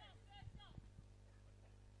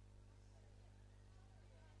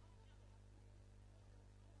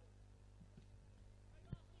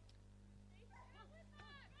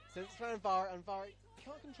 Sends it to Anvari, and Anvari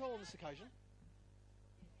can't control on this occasion.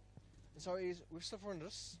 And so he's with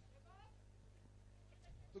Stavridis.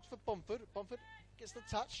 Looks for Bomford. Bomford gets the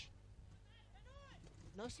touch.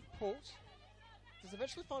 No support. Does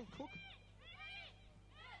eventually find Cook.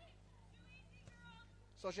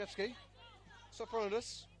 Szojewski.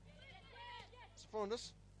 Stavridis.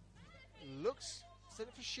 Stavridis looks. Send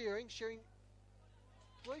it for Shearing. Shearing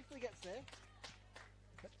briefly gets there,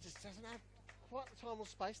 but just doesn't have quite the time or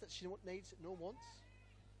space that she needs nor wants.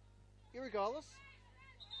 Irregardless,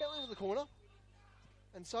 Bentleigh with the corner.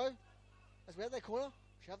 And so, as we have their corner,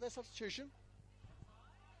 we have their substitution.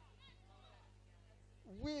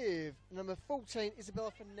 With number 14,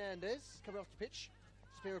 Isabella Fernandez, coming off the pitch.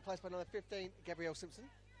 She's been replaced by number 15, Gabrielle Simpson.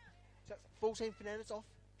 So that's 14 Fernandez off,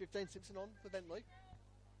 15 Simpson on for Bentleigh.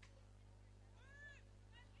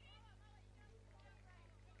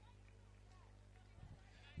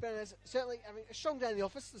 Fernandez certainly having a strong day in the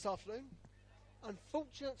office this afternoon.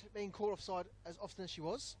 Unfortunate being caught offside as often as she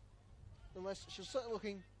was. Nonetheless, she was certainly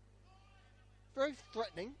looking very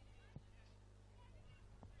threatening.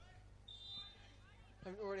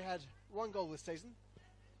 Having already had one goal this season.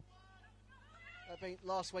 That being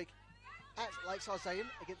last week at Lakeside Stadium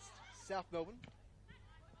against South Melbourne,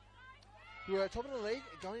 who are top of the league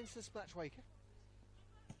going into this match week.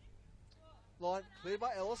 Line cleared by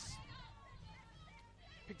Ellis.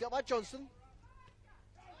 Picked up by Johnson.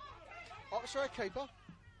 Oxford keeper.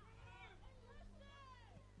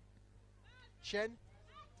 Chen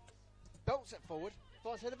belts it forward.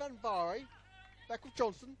 Finds head of Anvari. Back with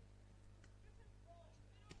Johnson.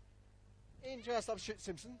 Into our substitute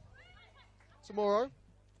Simpson. Samoro.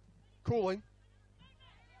 Cooling.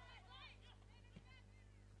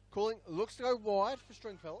 Cooling looks to go wide for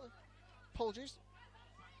Stringfellow. Apologies.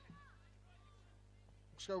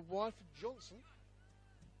 Looks to go wide for Johnson.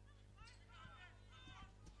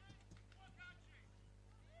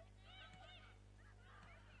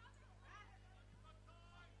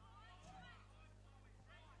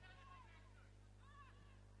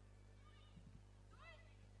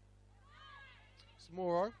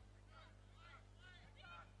 Tomorrow.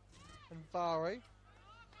 And Vari.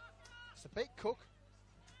 It's a beat Cook.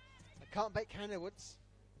 I can't beat Kane Edwards.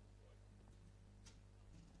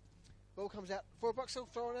 Ball comes out for a Box Hill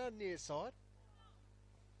throw on our near side.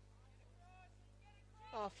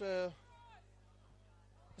 After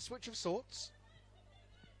a switch of sorts.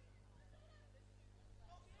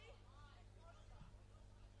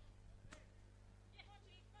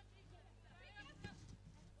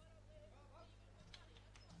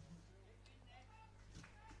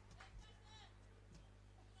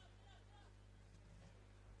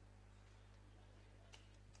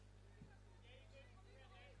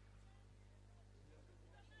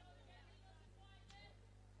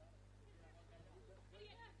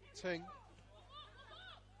 Ting.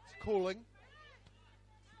 It's Calling.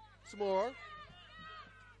 Samoro.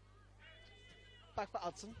 Back for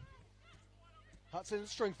Hudson. Hudson,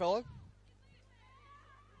 Stringfellow.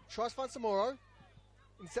 Tries to find Samoro.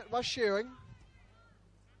 Instead by Shearing.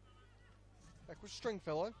 Back with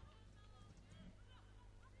Stringfellow.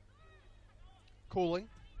 Calling.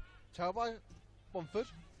 Tail by Bomford.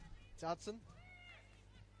 It's Hudson.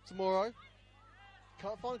 Samoro.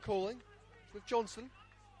 Can't find Calling. It's with Johnson.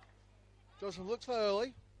 Johnson looks for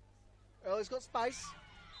Early. Early's got space.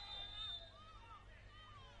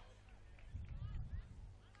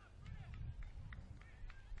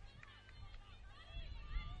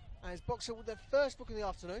 And it's Box Hill with their first book in the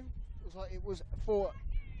afternoon. It was like it was for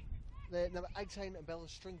their number 18 Bella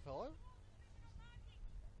Stringfellow.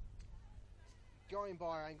 Going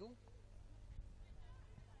by angle.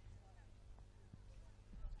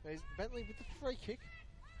 There's Bentleigh with the free kick.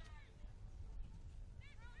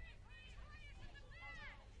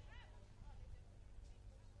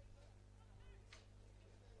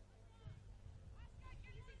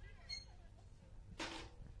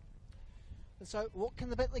 And so, what can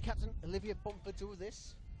the Bentleigh captain, Olivia Bomford, do with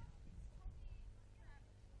this?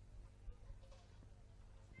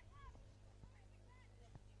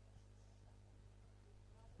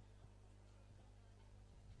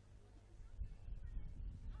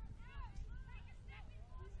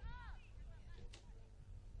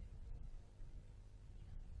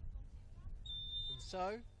 And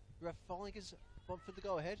so, ref finally gives Bomford the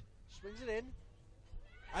go-ahead, swings it in,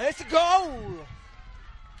 and it's a goal!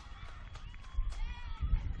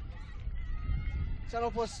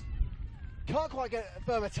 Xenopoulos can't quite get a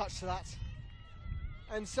firmer touch to that.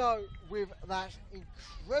 And so, with that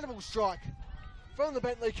incredible strike from the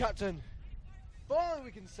Bentleigh captain, finally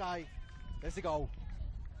we can say, there's a goal.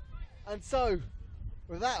 And so,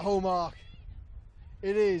 with that hallmark,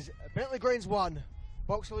 it is Bentleigh Greens 1,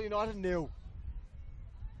 Box Hill United 0.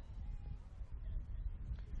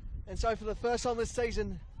 And so, for the first time this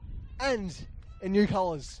season, and in new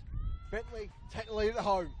colours, Bentleigh take the lead at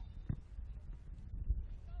home.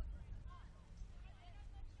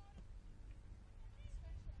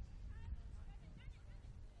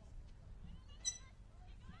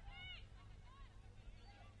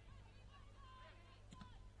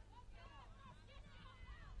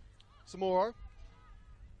 Samoro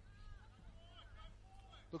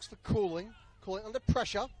looks for Calling under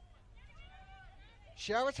pressure.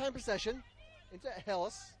 Share retain possession into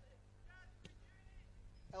Ellis.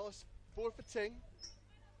 Ellis forward for Ting.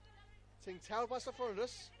 Ting tailed by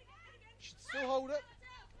Sophronides. Should still hold it.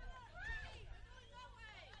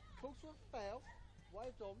 Calls for a foul.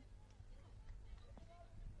 Waved on.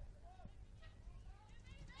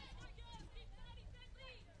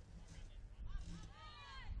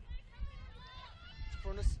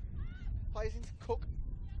 Sophronides plays into Cook.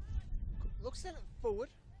 Looks sent it forward.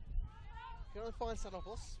 Can only find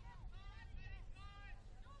Xenopoulos.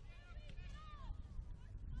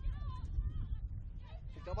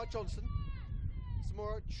 Picked up by Johnson.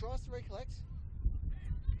 Samoro tries to recollect.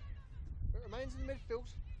 But it remains in the midfield.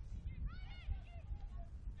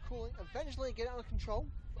 Calling, eventually get it under control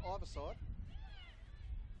for either side.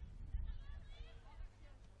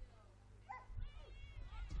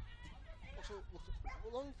 Also looks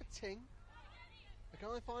long for Ting. They can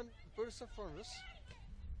only find Brutus Sophronides.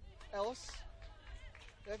 Ellis,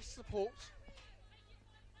 there for support.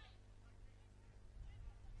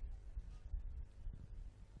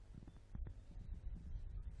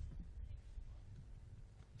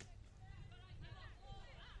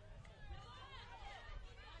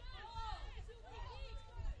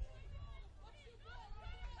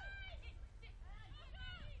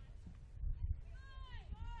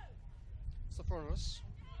 Sophronides.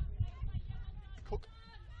 Cook.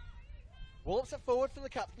 Wallops it forward for the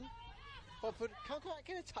captain. Bomford can't quite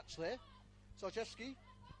get a touch there. Sarjewski.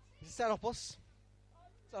 Xenopoulos.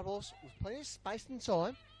 Xenopoulos with plenty of space and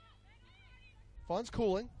time. Finds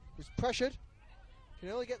Cooling, who's pressured. Can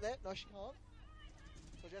only get there. No, she can't.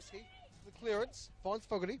 Sojeski, the clearance. Finds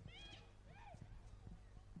Fogarty.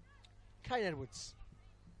 Kane Edwards.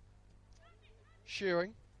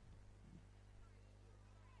 Shearing.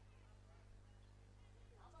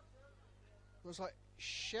 Looks like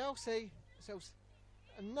Chelsea sells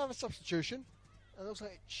another substitution. And looks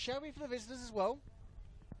like it shall be for the visitors as well.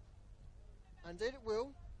 Indeed it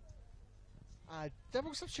will.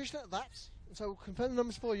 Double substitution at that. And so we'll confirm the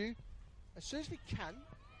numbers for you as soon as we can.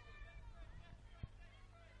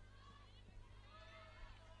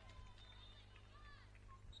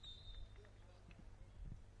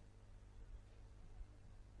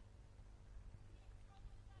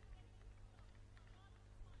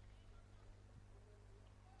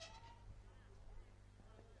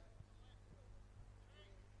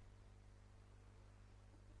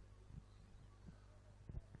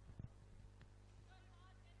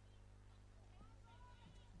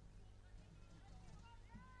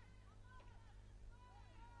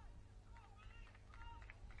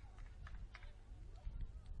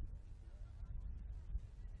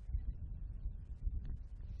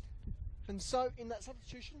 And so, in that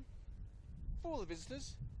substitution, for the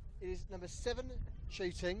visitors, it is number 7,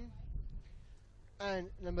 Cheating, and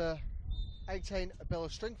number 18, Bella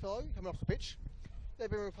Stringfellow, coming off the pitch. They've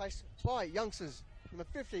been replaced by youngsters, number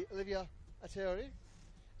 50, Olivia Ateri,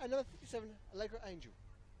 and number 57, Allegra Angel.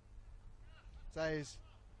 So it is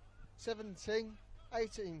 17,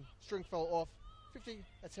 18, Stringfellow off, 50,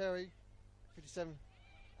 Ateri, 57,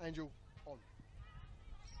 Angel on.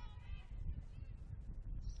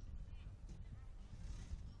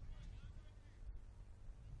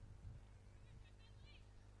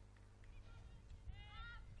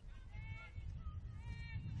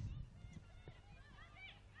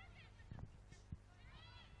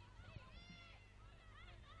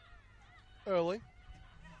 Early.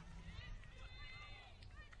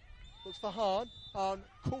 Looks for Hahn. Hahn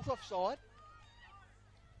caught offside.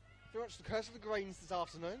 Very much the curse of the Greens this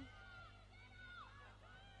afternoon.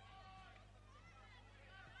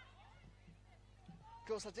 Of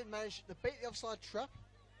course, I did manage to beat the offside trap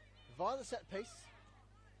via the set piece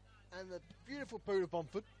and the beautiful boot of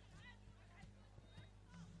Bomford.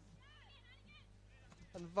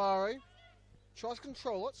 And Vari tries to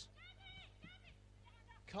control it.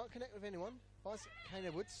 Can't connect with anyone. Finds Kane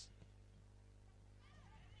Edwards.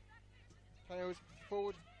 Kane Edwards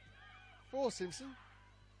forward for Simpson.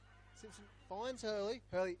 Simpson finds Hurley.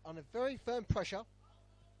 Hurley under very firm pressure.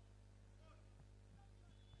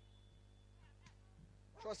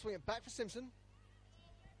 Tries to swing it back for Simpson.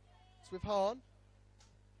 It's with Hahn.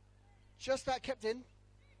 Just that kept in.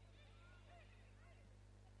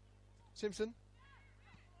 Simpson.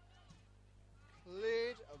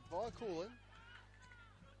 Cleared by Cooling.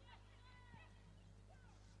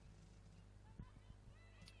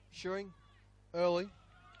 Shearing, early,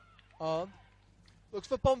 arm, looks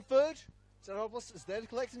for Bomford. Zanopoulos is there to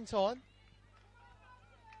collect in time.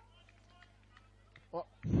 Well,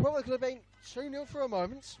 probably could have been 2-0 for a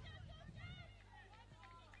moment.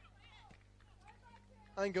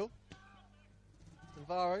 Angle,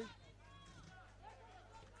 Navarro.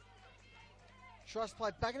 Tries to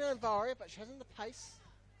play back into Navarro, but she hasn't the pace.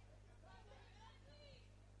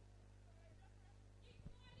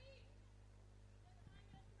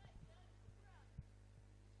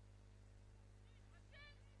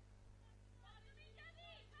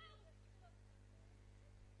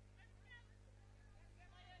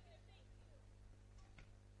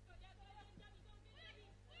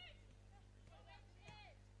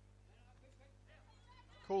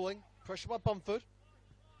 Cooling, pressure by Bomford.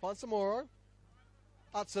 Finds Samoro.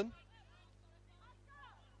 Hudson.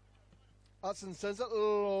 Hudson sends it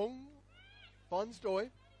long. Finds Doy.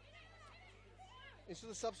 Into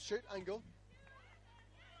the substitute angle.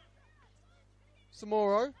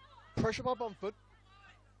 Samoro. Pressure by Bomford.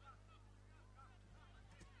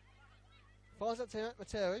 Finds that team at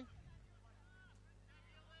Materi.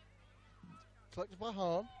 Collected by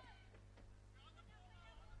Hahn.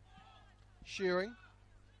 Shearing.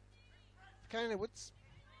 Kane Edwards.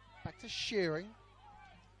 Back to Shearing.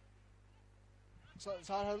 So it's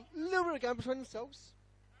had a little bit of game between themselves.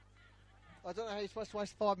 I don't know how you're supposed to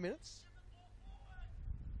waste 5 minutes.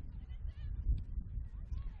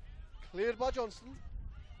 Cleared by Johnston.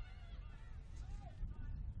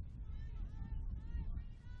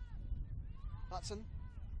 Hudson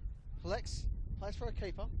collects, plays for a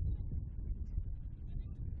keeper.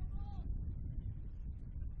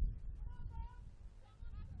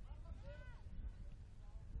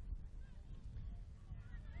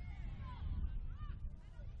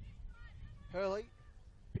 Hurley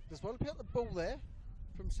Does want to pick up the ball there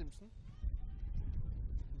from Simpson.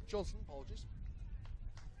 Johnson, apologies.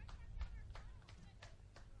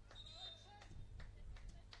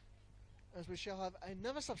 As we shall have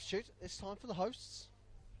another substitute, this time for the hosts.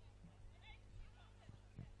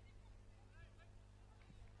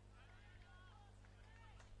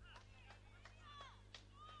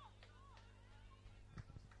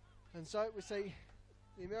 And so we see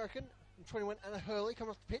the American from 21, Anna Hurley, coming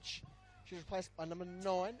off the pitch. She's replaced by number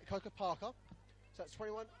 9, Coca Parker. So that's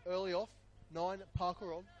 21 early off, 9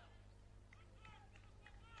 Parker on.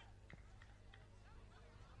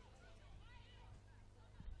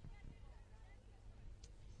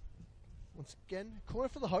 Once again, corner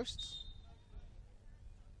for the hosts.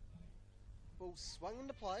 Ball swung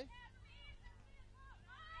into play.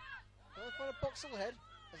 Trying to find a box ahead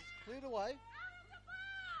as it's cleared away.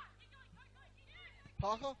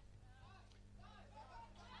 Parker.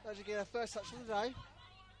 As you get our first touch of the day.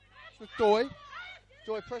 With Doy.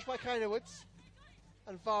 Doy pressed by Kane Edwards.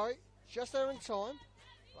 And Vari just there in time.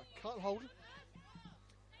 But can't hold it.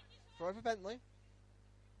 For over Bentleigh.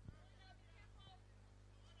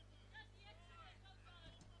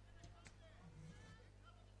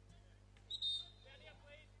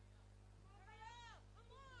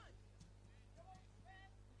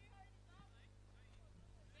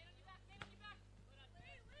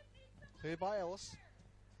 Cleared by Ellis.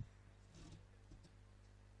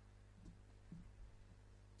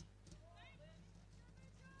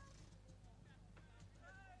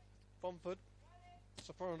 Bomford.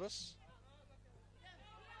 Sophronius.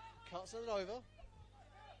 Can't send it over.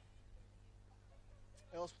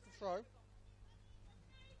 Ellis with the throw.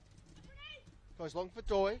 Goes long for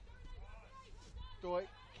Doy. Doy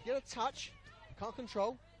can get a touch. Can't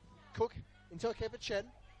control. Cook into a keeper Chen.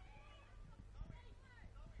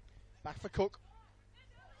 Back for Cook.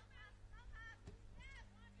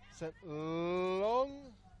 Sent long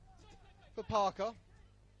for Parker.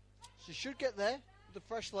 She should get there with the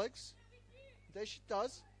fresh legs. There she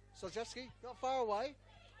does. Sojewski not far away.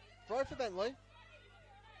 Throw for Bentleigh.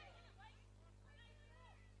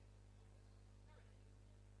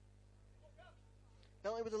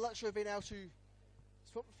 Bentleigh with the luxury of being able to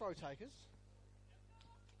swap the throw takers.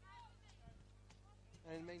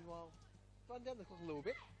 And meanwhile, run down the clock a little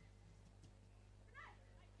bit.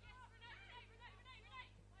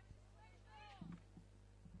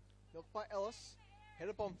 Milked by Ellis. Head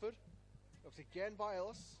of Bomford. Milked again by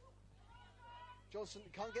Ellis. Johnson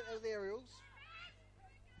can't get over the aerials.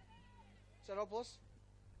 Sadopoulos.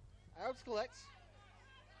 Arabs collects.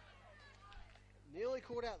 Nearly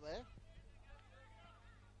caught out there.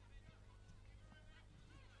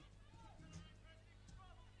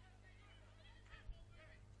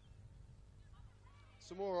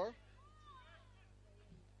 Samoro.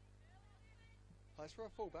 Place for a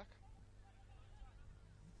fullback.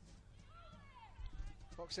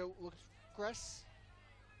 Box Hill looks grass.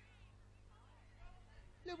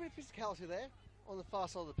 A little bit of physicality there on the far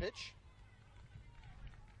side of the pitch.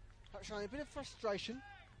 Perhaps showing a bit of frustration.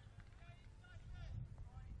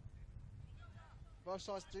 Both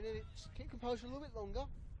sides do need to keep composure a little bit longer.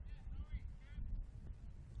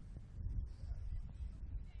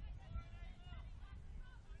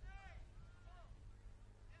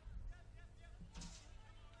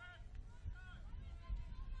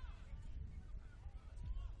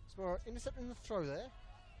 Smora intercepting the throw there.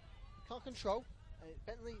 Can't control.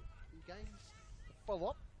 Bentleigh gains the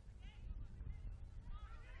follow-up.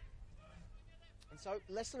 And so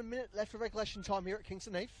less than a minute left of regulation time here at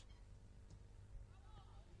Kingston Heath.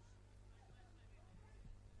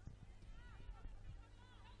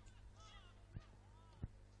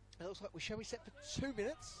 It looks like we shall be set for 2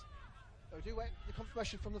 minutes. We do wait for the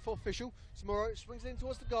confirmation from the fourth official. Samoro swings it in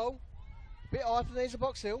towards the goal. Bit high for the knees of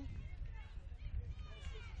Box Hill.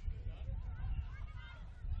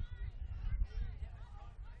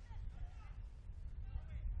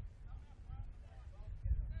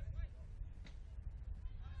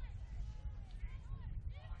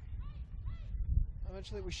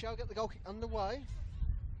 Eventually we shall get the goal kick underway.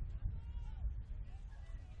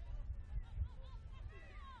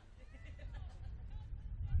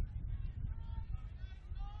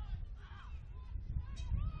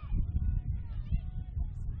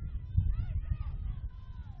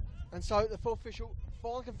 And so the fourth official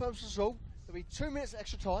finally confirms us all. There'll be 2 minutes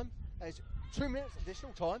extra time. There's 2 minutes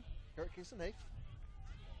additional time here at Kingston Heath.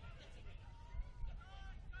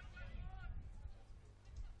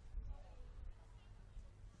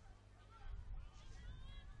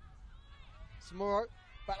 Samoro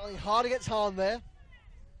battling hard against Hahn there.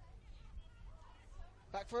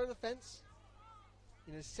 Back for a defence.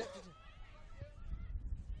 Intercepted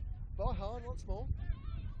by Hahn once more.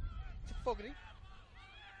 To Fogarty.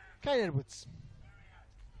 Kane Edwards.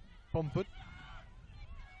 Bomford.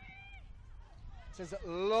 Sends it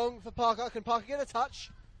long for Parker. Can Parker get a touch?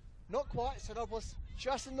 Not quite. So was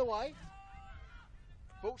just in the way.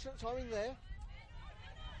 Fortunate timing there.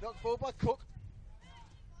 Knocked forward by Cook.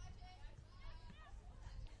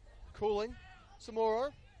 Cooling.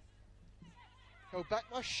 Samoro. Held back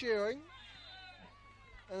by Shearing.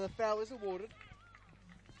 And the foul is awarded.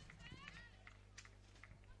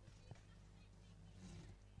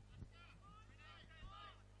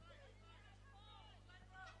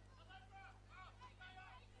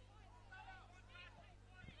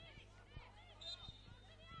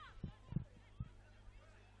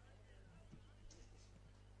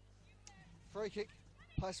 Free kick,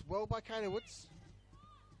 placed well by Kane Woods.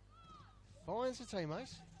 Finds a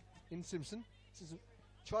teammate in Simpson. Simpson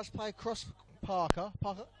tries to play across Parker.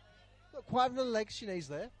 Parker not quite having the legs she needs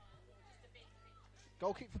there.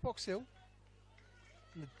 Goal kick for Box Hill.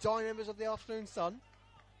 From the dying embers of the afternoon sun.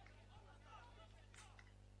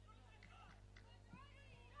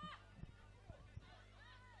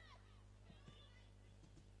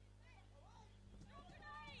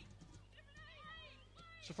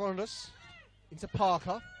 Sophronius into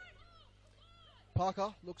Parker.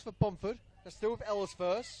 Parker looks for Bomford. They're still with Ellis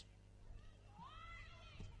first.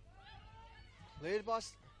 Led by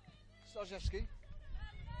Stojewski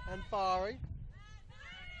and Bari.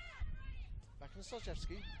 Back to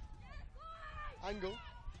Stojewski. Angle.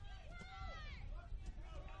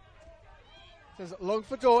 Says long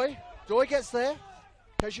for Doy. Doy gets there.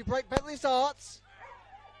 Can she break Bentley's darts?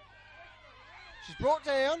 She's brought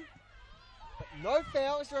down. But no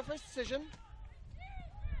foul is the referee's decision.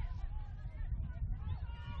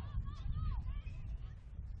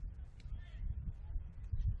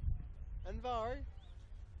 And Vari.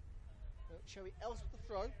 Shall we else with the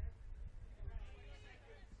throw?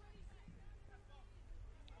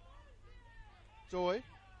 Doy.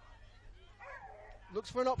 Looks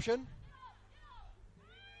for an option.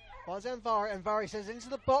 Finds Anvari, and Vari sends it into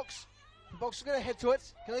the box. The box is going to head to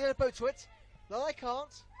it. Can they get a boot to it? No, they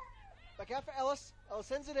can't. Back out for Ellis. Ellis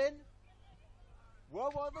sends it in.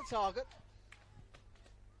 Well wide of the target.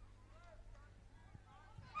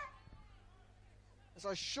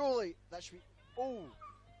 So surely that should be all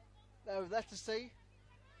that we've left to see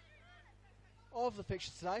of the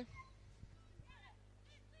fixture today.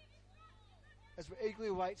 As we eagerly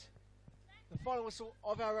await the final whistle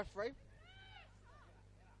of our referee.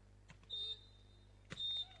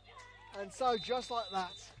 And so just like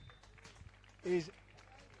that is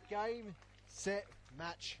game, set,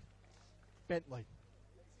 match, Bentleigh.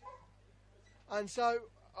 And so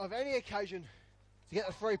of any occasion to get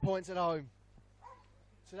the 3 points at home,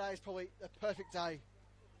 today is probably the perfect day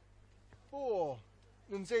for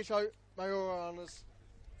Nunzito Mayorana's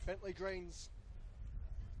Bentleigh Greens.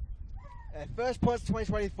 Their first points of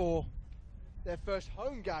 2024, their first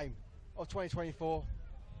home game of 2024,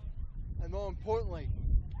 and more importantly,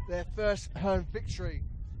 their first home victory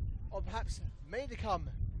of perhaps many to come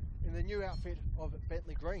in the new outfit of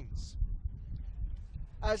Bentleigh Greens.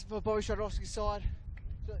 As for Bobby Stradowski's side,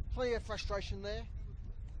 plenty of frustration there,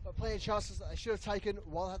 but plenty of chances that they should have taken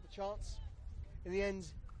while they had the chance. In the end,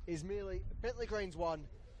 is merely Bentleigh Greens 1,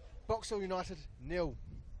 Box Hill United 0.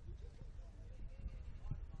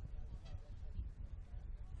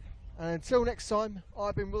 And until next time,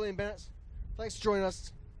 I've been William Bennett. Thanks for joining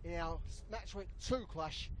us in our Match Week 2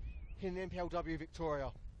 clash here in the NPLW Victoria.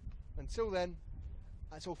 Until then,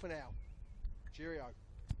 that's all for now. Cheerio.